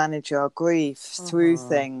don't manage our grief through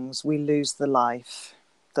things, we lose the life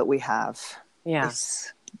that we have.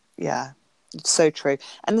 It's so true.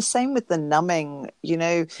 And the same with the numbing, you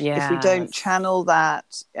know, if we don't channel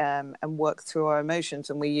that and work through our emotions,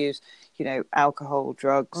 and we use, you know, alcohol,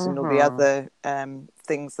 drugs, and all the other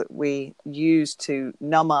things that we use to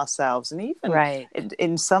numb ourselves, and even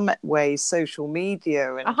in some ways social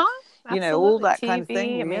media and you know, all that TV, kind of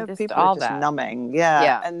thing. I mean, just people all are just that. numbing.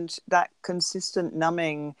 And that consistent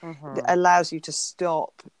numbing allows you to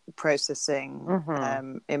stop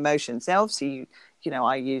processing emotions. Now, obviously, you know,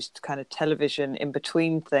 I used kind of television in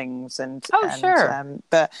between things,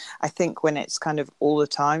 but I think when it's kind of all the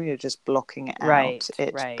time, you're just blocking it out.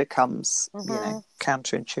 It becomes, you know,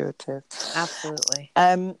 counterintuitive. Absolutely.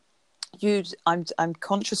 I'm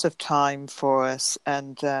conscious of time for us,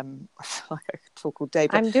 and I feel like I could talk all day.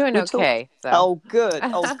 But I'm doing okay. Oh, good.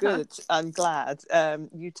 I'm glad.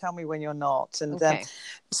 You tell me when you're not. And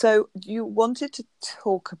so you wanted to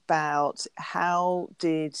talk about, how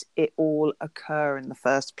did it all occur in the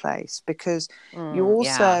first place? Because you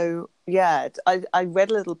also, I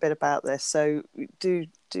read a little bit about this. So do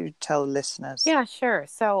tell the listeners. Yeah, sure.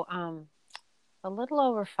 So a little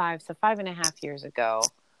over 5.5 years ago,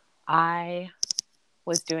 I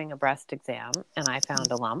was doing a breast exam, and I found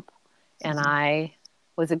a lump, and I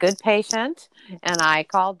was a good patient, and I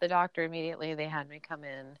called the doctor immediately. They had me come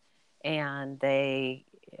in, and they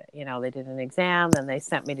did an exam, then they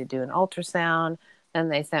sent me to do an ultrasound, then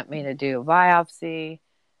they sent me to do a biopsy,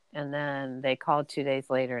 and then they called 2 days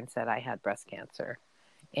later and said I had breast cancer,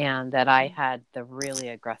 and that I had the really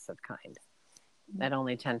aggressive kind that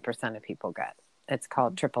only 10% of people get. It's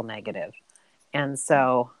called triple negative. And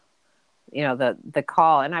so, the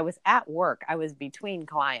call, and I was at work. I was between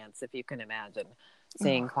clients, if you can imagine,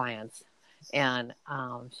 seeing clients. And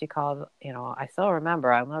she called, I still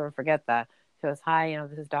remember, I'll never forget that. She goes, "Hi,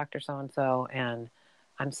 this is Dr. So-and-so, and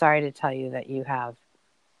I'm sorry to tell you that you have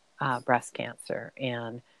breast cancer,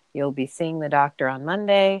 and you'll be seeing the doctor on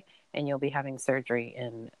Monday, and you'll be having surgery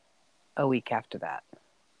in a week after that."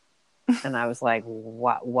 And I was like,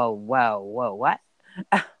 "What? Whoa, whoa, whoa, what?"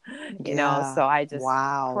 Yeah. So I just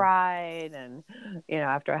Wow. cried, and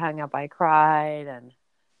after I hung up, I cried, and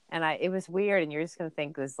it was weird, and you're just going to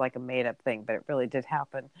think this is like a made up thing, but it really did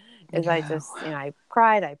happen. Is I Yeah. just, I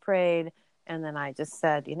cried, I prayed, and then I just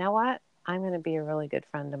said, you know what? I'm going to be a really good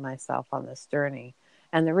friend to myself on this journey.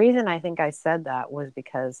 And the reason I think I said that was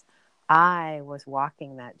because I was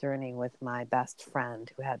walking that journey with my best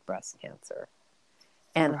friend who had breast cancer.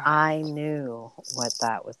 And Right. I knew what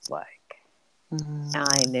that was like. Mm.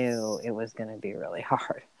 I knew it was going to be really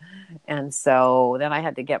hard. And so then I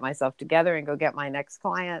had to get myself together and go get my next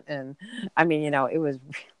client. And I mean, it was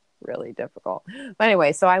really difficult. But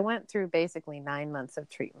anyway, so I went through basically 9 months of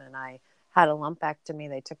treatment. I had a lumpectomy.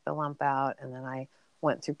 They took the lump out, and then I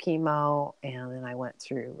went through chemo, and then I went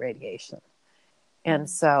through radiation. And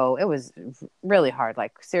so it was really hard,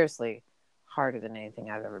 like seriously harder than anything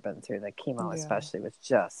I've ever been through. The chemo Yeah. especially was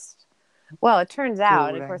just, well, it turns out,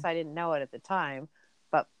 and of course Grueling. I didn't know it at the time,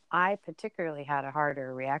 but I particularly had a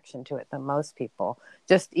harder reaction to it than most people.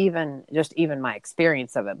 Just even my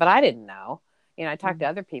experience of it, but I didn't know. I talked to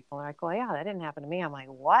other people, and they're like, "Well, yeah, that didn't happen to me." I'm like,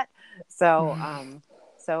 "What?" So,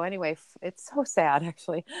 so anyway, it's so sad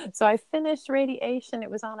actually. So I finished radiation. It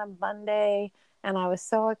was on a Monday, and I was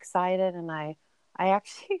so excited, and I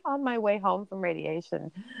actually, on my way home from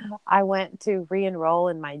radiation, I went to re-enroll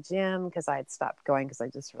in my gym because I had stopped going because I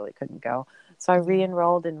just really couldn't go. So I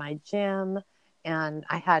re-enrolled in my gym, and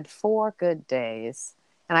I had 4 good days.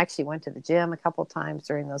 And I actually went to the gym a couple times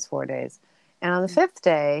during those 4 days. And on the fifth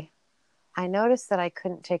day, I noticed that I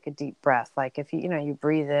couldn't take a deep breath. Like if you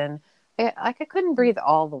breathe in, like I couldn't breathe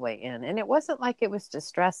all the way in. And it wasn't like it was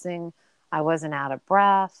distressing. I wasn't out of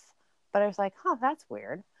breath, but I was like, "Huh, that's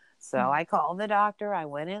weird." So I called the doctor. I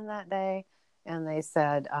went in that day, and they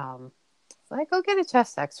said, like, "Go get a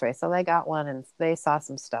chest X-ray." So they got one, and they saw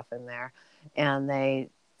some stuff in there, and they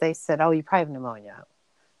said, "Oh, you probably have pneumonia."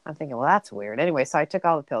 I'm thinking, well, that's weird. Anyway, so I took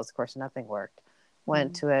all the pills. Of course, nothing worked.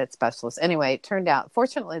 Went to a specialist. Anyway, it turned out,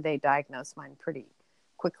 fortunately, they diagnosed mine pretty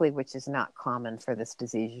quickly, which is not common for this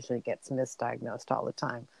disease. Usually gets misdiagnosed all the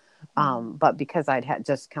time. But because I'd had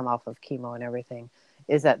just come off of chemo and everything,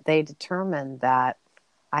 is that they determined that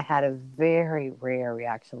I had a very rare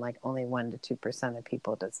reaction, like only 1 to 2% of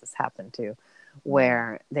people does this happen to,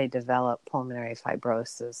 where they develop pulmonary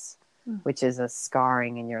fibrosis, which is a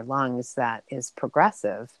scarring in your lungs that is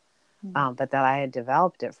progressive, but that I had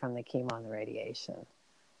developed it from the chemo and the radiation.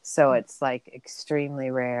 So it's like extremely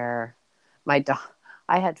rare.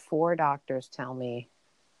 I had 4 doctors tell me,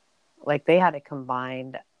 like they had a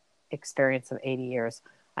combined experience of 80 years.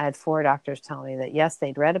 I had 4 doctors tell me that yes,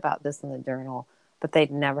 they'd read about this in the journal, but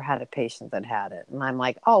they'd never had a patient that had it. And I'm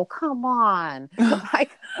like, "Oh, come on."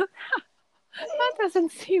 Like, that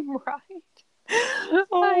doesn't seem right. I know.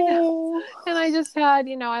 Oh. And I just had,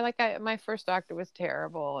 my first doctor was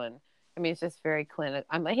terrible. And I mean, it's just very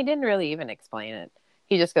clinical. He didn't really even explain it.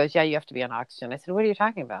 He just goes, "Yeah, you have to be on oxygen." I said, "What are you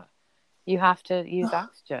talking about?" "You have to use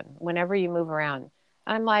oxygen whenever you move around."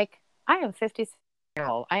 I'm like, I am 56 years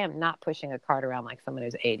old. I am not pushing a cart around like someone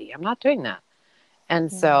who's 80. I'm not doing that. And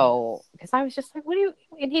so, because I was just like, "What do you,"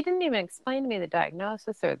 and he didn't even explain to me the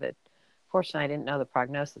diagnosis or the, fortunately, I didn't know the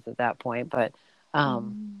prognosis at that point, but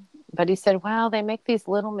he said, "Well, they make these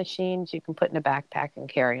little machines you can put in a backpack and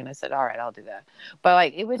carry." And I said, "All right, I'll do that." But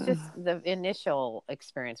like, it was just, the initial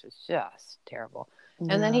experience was just terrible.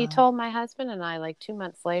 And then he Yeah. told my husband and I, like 2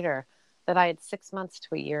 months later, that I had 6 months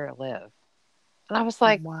to a year to live. And I was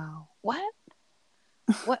like, Wow. "What?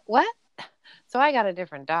 What?" So I got a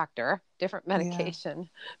different doctor, different Yeah. medication.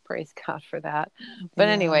 Praise God for that. But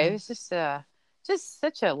anyway, it Yeah. was just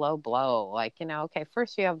such a low blow. Like, okay,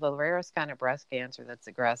 first you have the rarest kind of breast cancer that's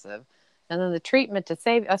aggressive. And then the treatment to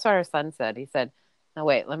save, that's what our son said. He said, "No,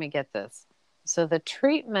 wait, let me get this. So the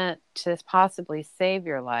treatment to possibly save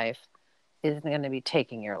your life is going to be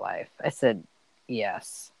taking your life." I said,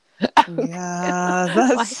 "Yes." Yeah,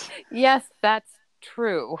 Like, that's yes, that's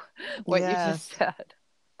true, what you just yes, said.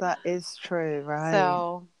 that is true, right?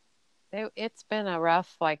 So it's been a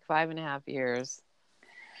rough like 5.5 years.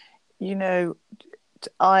 You know,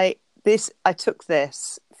 I took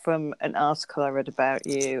this from an article I read about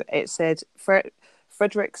you. It said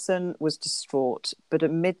Fredrickson was distraught, but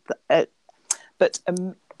amid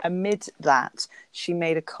that, she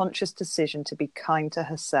made a conscious decision to be kind to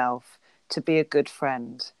herself, to be a good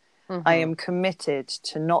friend. I Mm-hmm. am committed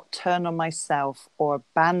to not turn on myself or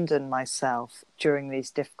abandon myself during these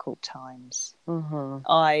difficult times. Mm-hmm.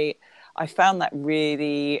 I found that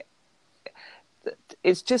really,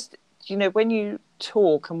 it's just, when you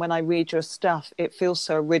talk and when I read your stuff, it feels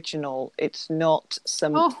so original. It's not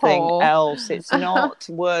something Oh. else. It's not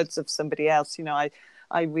words of somebody else.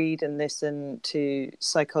 I read and listen to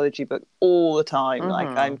psychology books all the time. Like,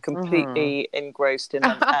 I'm Mm-hmm. Mm-hmm. completely engrossed in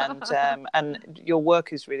them, and your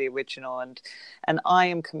work is really original. And I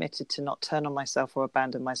am committed to not turn on myself or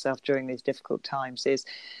abandon myself during these difficult times. Is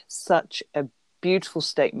such a beautiful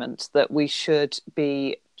statement that we should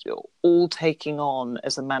be all taking on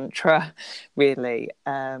as a mantra, really.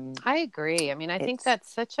 I agree. I mean, I think It's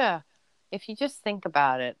that's such a, if you just think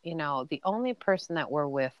about it, the only person that we're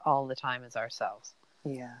with all the time is ourselves.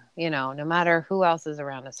 Yeah. No matter who else is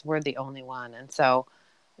around us, we're the only one. And so,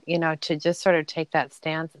 to just sort of take that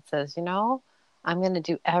stance that says, I'm going to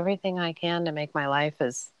do everything I can to make my life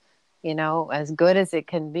as good as it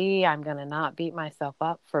can be. I'm going to not beat myself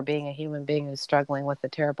up for being a human being who's struggling with a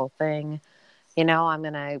terrible thing. I'm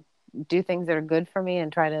going to do things that are good for me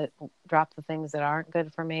and try to drop the things that aren't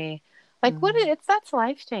good for me. Like, that's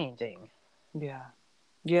life changing. Yeah,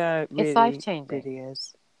 yeah, it It's life really changing. really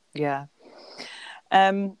is. Yeah.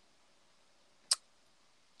 um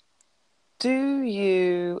do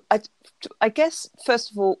you I guess,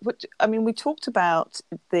 first of all, we talked about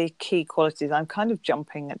the key qualities. I'm kind of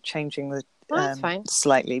jumping at changing the Well, that's fine.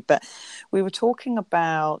 slightly, but we were talking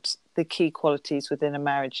about the key qualities within a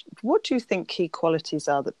marriage. What do you think key qualities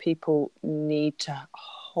are that people need to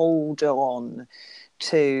hold on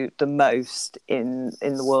to the most in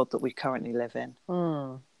the world that we currently live in?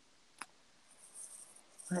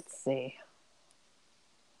 Let's see.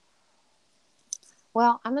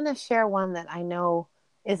 Well, I'm going to share one that I know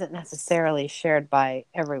isn't necessarily shared by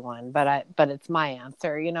everyone, but it's my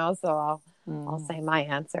answer, so I'll say my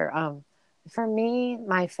answer. For me,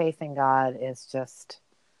 my faith in God is just,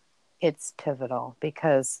 it's pivotal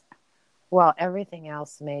because while everything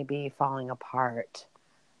else may be falling apart,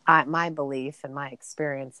 my belief and my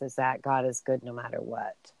experience is that God is good no matter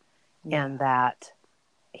what, Yeah. and that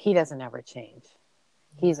He doesn't ever change.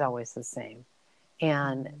 He's always the same,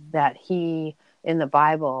 and that He, in the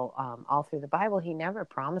Bible, all through the Bible, He never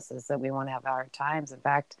promises that we won't have hard times. In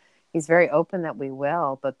fact, He's very open that we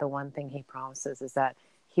will, but the one thing He promises is that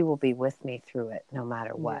He will be with me through it no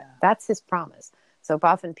matter what. Yeah. That's His promise. So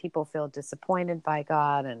often people feel disappointed by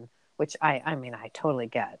God, and which I totally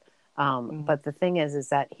get. But the thing is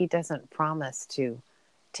that He doesn't promise to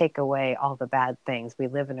take away all the bad things. We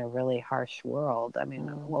live in a really harsh world. I mean,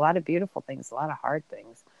 a lot of beautiful things, a lot of hard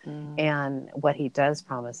things. And what He does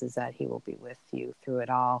promise is that He will be with you through it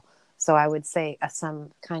all. So I would say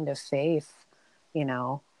some kind of faith, you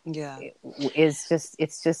know, Yeah. it's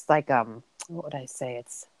just like, what would I say?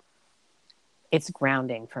 It's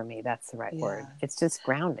grounding for me. That's the right Yeah. word. It's just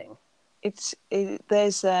grounding.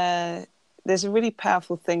 There's a really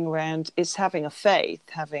powerful thing around it's having a faith,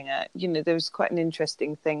 there was quite an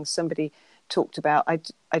interesting thing somebody talked about.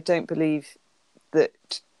 I don't believe that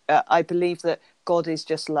I believe that God is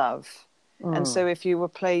just love. And so if you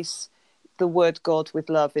replace the word God with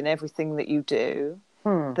love in everything that you do,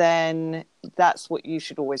 then that's what you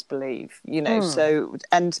should always believe. So,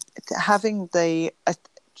 and having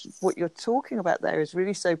what you're talking about there is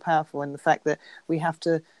really so powerful, and the fact that we have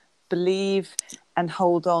to believe and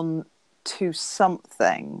hold on to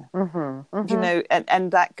something,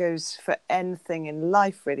 and that goes for anything in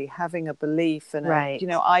life, really. Having a belief and Right.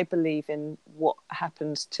 I believe in what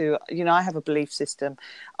happens to, I have a belief system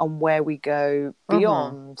on where we go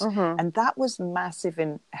beyond, and that was massive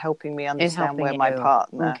in helping me In understand where helping my you.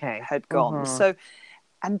 partner Okay. had gone. So,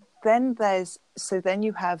 and then then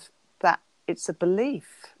you have that, it's a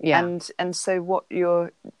belief. Yeah. And so what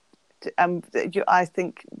I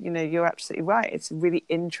think you're absolutely right. It's a really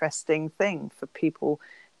interesting thing for people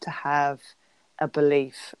to have a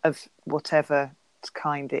belief of whatever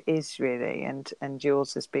kind it is, really, and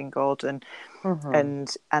yours has been God, and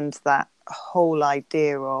that whole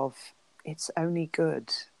idea of it's only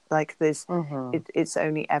good, like it's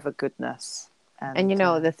only ever goodness. And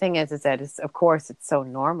And the thing is that of course it's so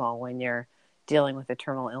normal when you're dealing with a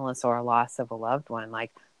terminal illness or a loss of a loved one,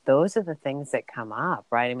 like those are the things that come up,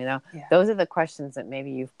 right? I mean, those are the questions that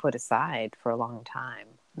maybe you've put aside for a long time,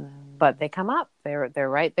 but they come up. They're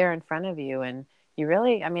right there in front of you, and you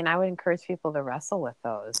really, I mean, I would encourage people to wrestle with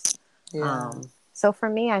those. So for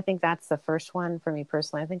me, I think that's the first one for me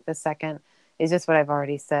personally. I think the second is just what I've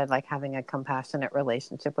already said, like having a compassionate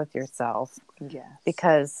relationship with yourself. Yes.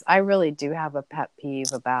 Because I really do have a pet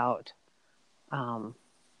peeve about,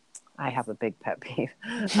 I have a big pet peeve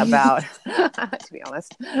about, to be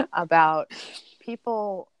honest, about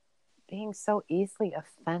people being so easily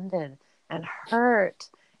offended and hurt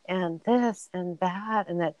and this and that,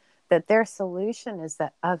 and that their solution is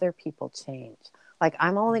that other people change. Like,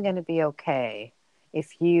 I'm only going to be okay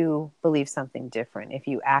if you believe something different, if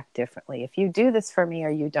you act differently, if you do this for me or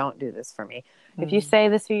you don't do this for me, if you say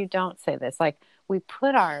this or you don't say this. Like, we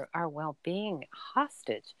put our well-being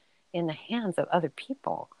hostage in the hands of other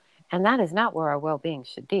people, and that is not where our well-being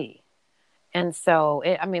should be. And so,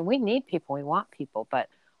 I mean, we need people, we want people, but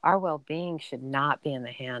our well-being should not be in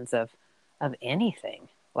the hands of anything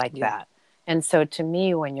like that. And so to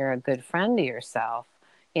me, when you're a good friend to yourself,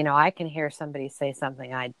 you know, I can hear somebody say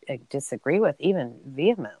something I disagree with, even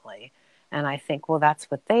vehemently. And I think, well, that's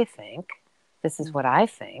what they think. This is what I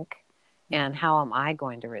think. And how am I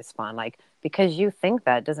going to respond? Like, because you think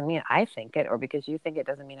that doesn't mean I think it, or because you think it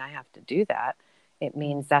doesn't mean I have to do that. It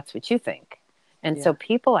means that's what you think. And so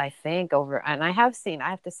people, I think, and I have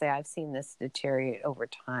to say, I've seen this deteriorate over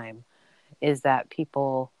time, is that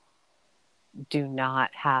people do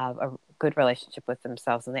not have a good relationship with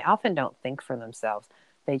themselves, and they often don't think for themselves.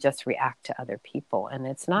 They just react to other people, and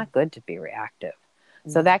it's not good to be reactive.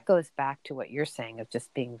 So that goes back to what you're saying of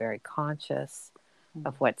just being very conscious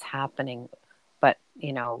of what's happening, but,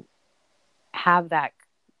 you know, have that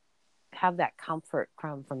comfort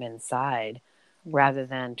come from inside rather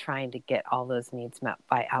than trying to get all those needs met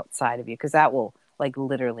by outside of you, because that will, like,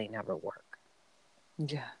 literally never work.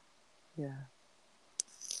 Yeah.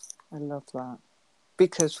 I love that,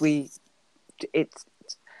 because it's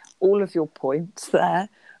all of your points there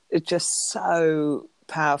are just so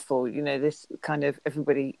powerful. You know, this kind of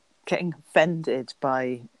everybody getting offended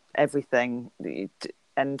by everything,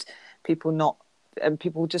 and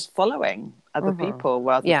people just following other people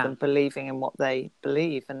rather than believing in what they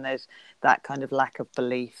believe. And there's that kind of lack of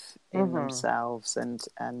belief in themselves and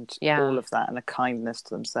all of that, and a kindness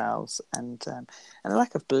to themselves, and a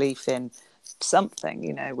lack of belief in something,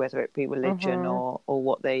 you know, whether it be religion or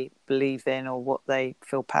what they believe in or what they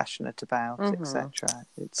feel passionate about, etc.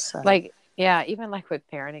 It's like, even like with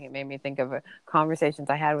parenting, it made me think of conversations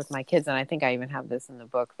I had with my kids, and I think I even have this in the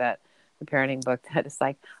book, that the parenting book, that it's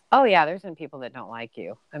like, oh yeah, there's been people that don't like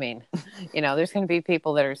you. I mean, you know, there's going to be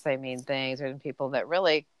people that are saying mean things. There's people that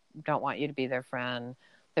really don't want you to be their friend.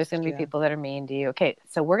 There's going to be people that are mean to you. Okay,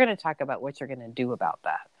 so we're going to talk about what you're going to do about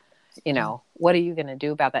that. You know, what are you going to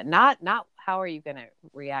do about that? Not how are you going to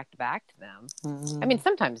react back to them? I mean,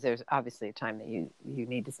 sometimes there's obviously a time that you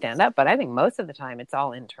need to stand up, but I think most of the time it's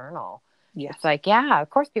all internal. It's like, of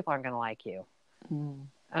course people aren't going to like you.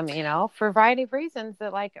 I mean, you know, for a variety of reasons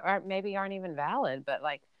that like aren't even valid, but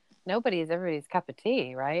like everybody's cup of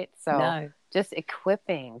tea, right? So just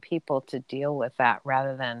equipping people to deal with that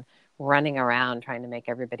rather than running around trying to make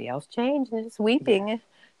everybody else change and just weeping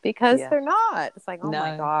because they're not. It's like, oh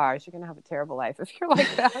my gosh, you're going to have a terrible life if you're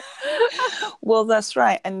like that. Well, that's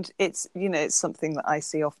right. And it's, you know, it's something that I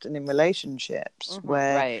see often in relationships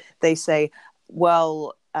where they say,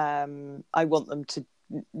 well, I want them to,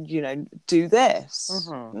 you know, do this.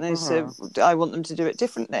 And they say, I want them to do it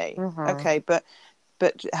differently. Okay, but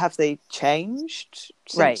have they changed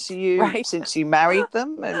since you married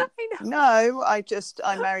them? And no, I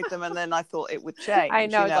married them, and then I thought it would change. I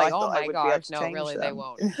know, you it's know, like, I thought oh my gosh, no, really, them. They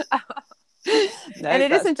won't. No, and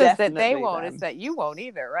it isn't just that they won't, it's that you won't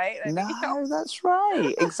either, right? I mean, you know. That's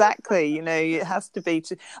right. Exactly. You know, it has to be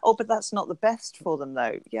but that's not the best for them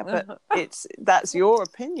though. Yeah, but that's your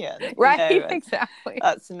opinion. Right, you know, exactly.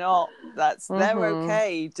 They're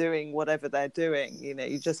okay doing whatever they're doing. You know,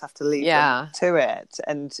 you just have to leave them to it.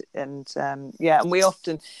 And we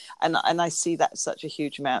often, and I see that such a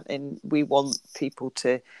huge amount we want people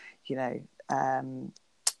to, you know,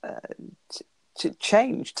 to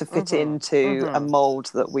change to fit into a mold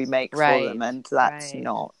that we make for them, and that's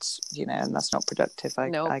not, you know, and that's not productive.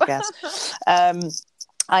 I guess.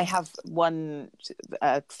 I have one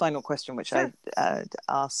final question, which I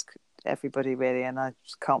ask everybody really, and I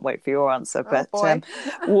just can't wait for your answer. But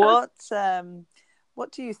what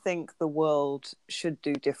do you think the world should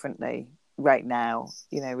do differently right now?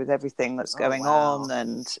 You know, with everything that's going on,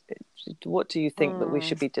 and what do you think that we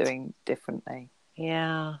should be doing differently?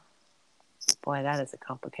 Yeah. Boy, that is a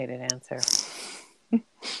complicated answer.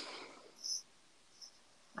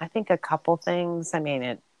 I think a couple things. I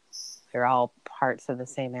mean, they're all parts of the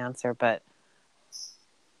same answer, but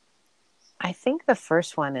I think the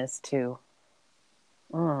first one is to,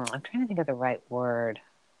 I'm trying to think of the right word.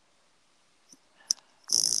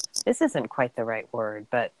 This isn't quite the right word,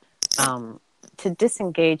 but to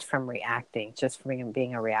disengage from reacting, just from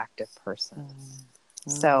being a reactive person.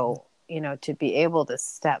 So, to be able to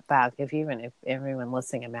step back, even if everyone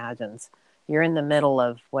listening imagines you're in the middle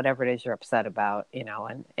of whatever it is you're upset about,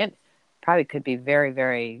 and it probably could be very,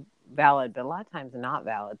 very valid, but a lot of times not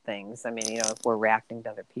valid things. I mean, if we're reacting to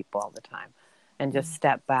other people all the time, and just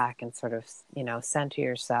step back and sort of, center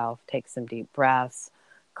yourself, take some deep breaths,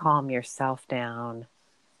 calm yourself down,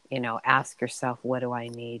 ask yourself, what do I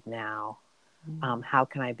need now? How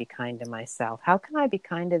can I be kind to myself? How can I be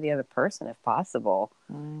kind to the other person if possible?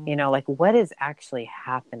 Like what is actually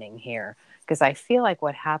happening here? Because I feel like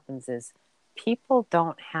what happens is people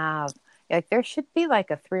don't have, like there should be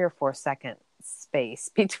like a 3 or 4 second space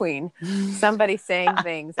between somebody saying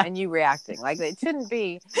things and you reacting. Like it shouldn't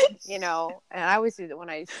be, and I always do that when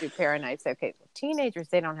I used to do parent, I'd say, okay, well, teenagers,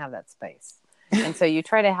 they don't have that space. And so you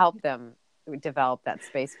try to help them develop that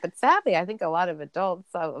space. But sadly, I think a lot of adults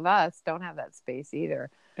of us don't have that space either.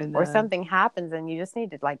 Or something happens and you just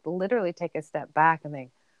need to like literally take a step back and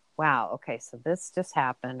think, wow, okay, so this just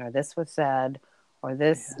happened, or this was said, or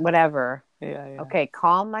this, whatever. Okay,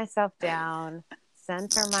 calm myself down,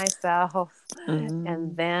 center myself,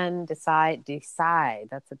 and then decide,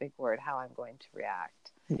 that's a big word, how I'm going to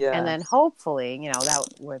react. And then hopefully, that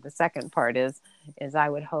where the second part is I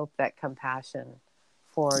would hope that compassion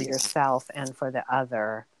for yourself and for the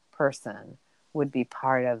other person would be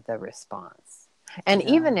part of the response. And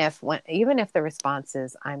even if the response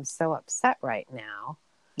is, I'm so upset right now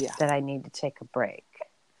that I need to take a break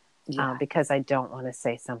because I don't want to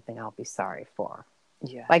say something I'll be sorry for.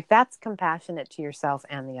 Like that's compassionate to yourself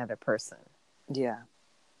and the other person.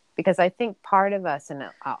 Because I think part of us, and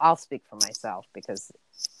I'll speak for myself because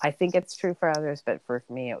I think it's true for others, but for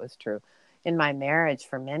me it was true. In my marriage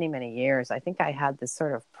for many, many years, I think I had this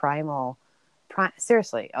sort of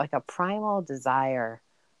seriously, like a primal desire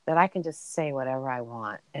that I can just say whatever I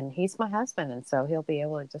want. And he's my husband, and so he'll be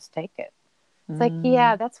able to just take it. It's like,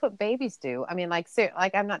 yeah, that's what babies do. I mean, like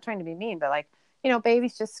I'm not trying to be mean, but like,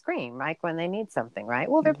 babies just scream, like when they need something, right?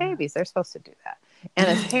 Well, they're babies. They're supposed to do that. And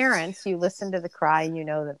as parents, you listen to the cry and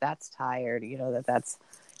that that's tired, that that's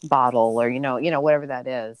bottle or, whatever that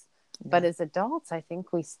is. But as adults, I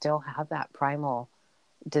think we still have that primal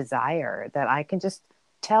desire that I can just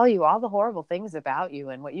tell you all the horrible things about you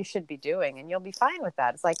and what you should be doing, and you'll be fine with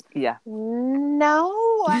that. It's like,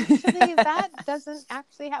 no, actually, that doesn't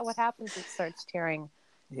actually what happens. It starts tearing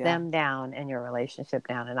them down and your relationship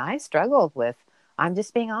down. And I struggled with, I'm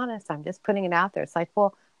just being honest. I'm just putting it out there. It's like,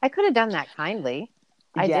 well, I could have done that kindly.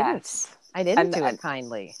 I didn't do it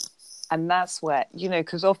kindly. And that's where,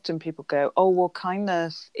 because often people go, oh, well,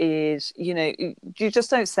 kindness is, you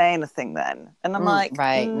just don't say anything then. And I'm like,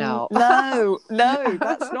 no,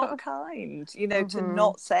 that's not kind. To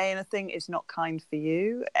not say anything is not kind for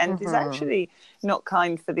you. And is actually not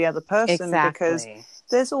kind for the other person because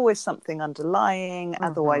there's always something underlying.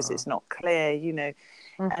 Otherwise, it's not clear,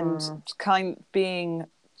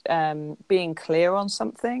 and being clear on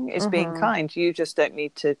something is being kind. You just don't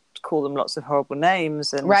need to call them lots of horrible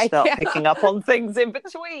names and start picking up on things in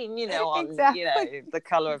between, on the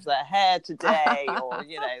color of their hair today, or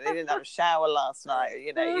they didn't have a shower last night.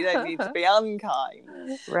 You don't need to be unkind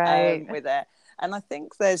with it. And I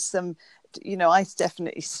think there's some, I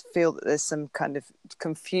definitely feel that there's some kind of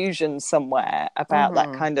confusion somewhere about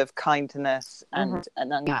that kind of kindness and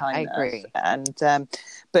unkindness. I agree. And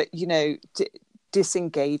but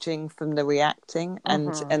disengaging from the reacting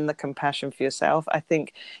and the compassion for yourself. I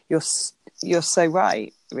think you're so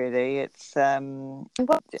right, really. It's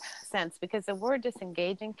sense, because the word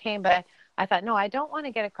disengaging came, but I thought, no, I don't want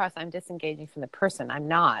to get across I'm disengaging from the person. I'm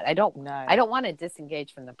not. I don't want to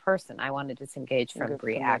disengage from the person. I want to disengage from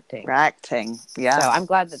reacting. Yeah. So I'm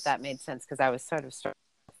glad that made sense, because I was sort of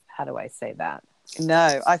how do I say that?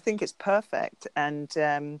 No, I think it's perfect. And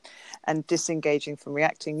disengaging from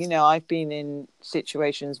reacting. I've been in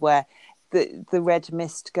situations where the red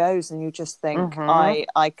mist goes and you just think,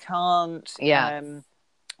 I can't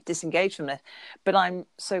disengage from this. But I'm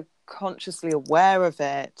so consciously aware of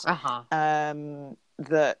it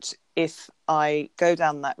that if I go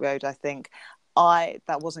down that road, I think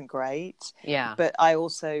that wasn't great. Yeah. But I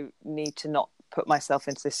also need to not put myself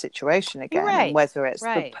into this situation again, and whether it's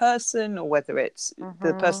the person or whether it's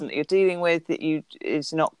the person that you're dealing with that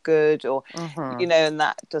is not good, or and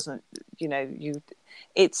that doesn't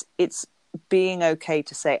it's being okay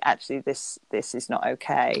to say, actually, this is not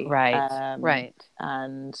okay. Right. Right.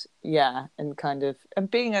 And and kind of, and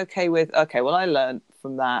being okay with, okay, well, I learned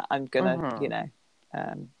from that, I'm gonna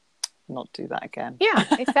not do that again. Yeah,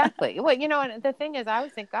 exactly. Well, and the thing is, I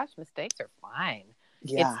always think, gosh, mistakes are fine.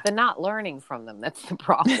 Yeah. It's the not learning from them that's the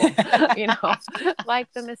problem.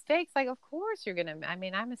 Like the mistakes, like, of course you're gonna, I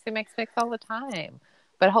mean, I make mistakes all the time,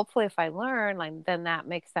 but hopefully if I learn, like, then that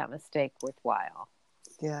makes that mistake worthwhile.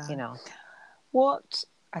 Yeah. What,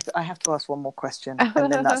 I have to ask one more question,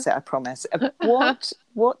 and then that's it, I promise. What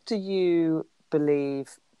do you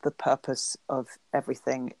believe the purpose of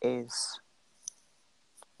everything is?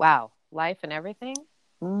 Wow, life and everything.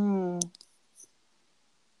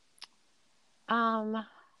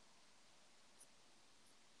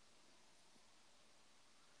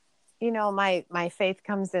 My faith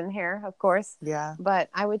comes in here, of course. Yeah. But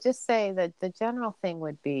I would just say that the general thing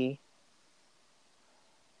would be,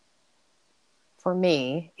 for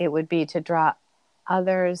me, it would be to draw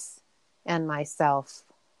others and myself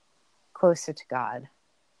closer to God,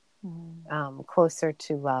 closer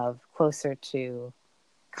to love, closer to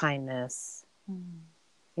kindness.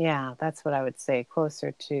 Yeah, that's what I would say.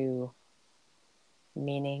 Closer to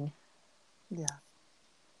meaning. Yeah.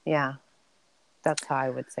 Yeah, that's how I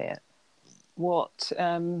would say it. What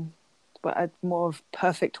but a more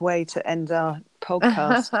perfect way to end our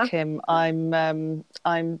podcast, Kim. I'm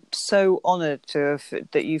so honoured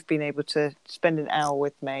that you've been able to spend an hour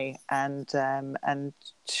with me and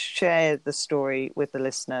share the story with the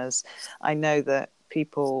listeners. I know that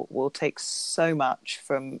people will take so much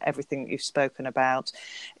from everything that you've spoken about.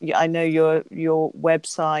 I know your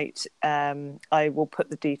website. I will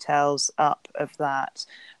put the details up of that.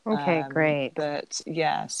 Okay, great. But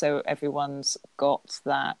so everyone's got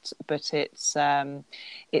that. But it's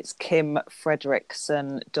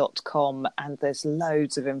kimfrederickson.com, and there's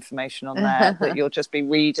loads of information on there that you'll just be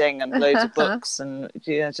reading, and loads of books, and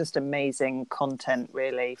just amazing content,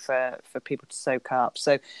 really, for people to soak up.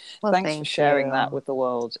 So thanks for sharing that with the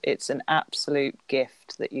world. It's an absolute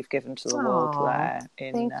gift that you've given to the world there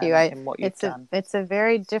in what you've done. It's a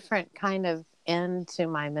very different kind of end to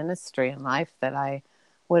my ministry in life that I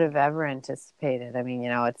would have ever anticipated. I mean,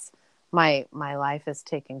 it's my life has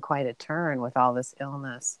taken quite a turn with all this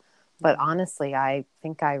illness, but honestly, I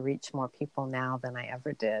think I reach more people now than I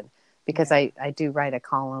ever did, because I do write a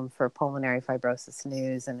column for Pulmonary Fibrosis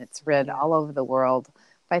News, and it's read all over the world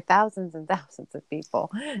by thousands and thousands of people.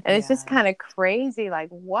 And it's just kind of crazy. Like,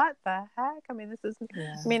 what the heck? I mean, this is,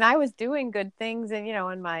 I mean, I was doing good things and,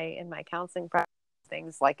 in my counseling practice,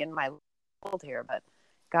 things like in my world here, but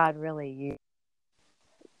God really used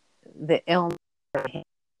the illness,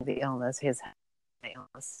 his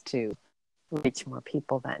illness, to reach more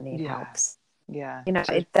people that need helps. Yeah.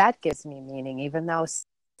 That gives me meaning, even though,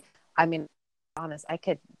 I mean, honest, I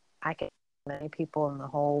could many people in the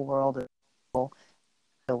whole world still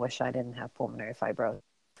wish I didn't have pulmonary fibrosis.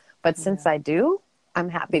 But since I do, I'm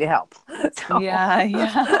happy to help. So.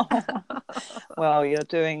 Yeah. Well, you're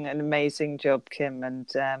doing an amazing job, Kim, and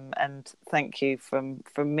thank you from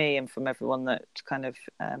me and from everyone that kind of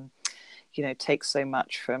takes so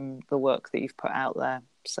much from the work that you've put out there.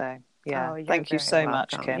 So thank you so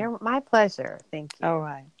much, Kim. You're my pleasure. Thank you. All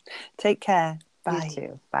right. Take care. Bye. You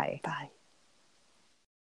too. Bye. Bye.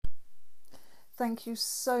 Thank you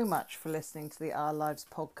so much for listening to the Our Lives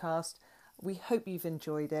podcast. We hope you've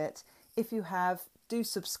enjoyed it. If you have, do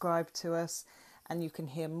subscribe to us, and you can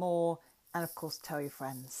hear more, and of course tell your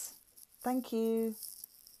friends. Thank you.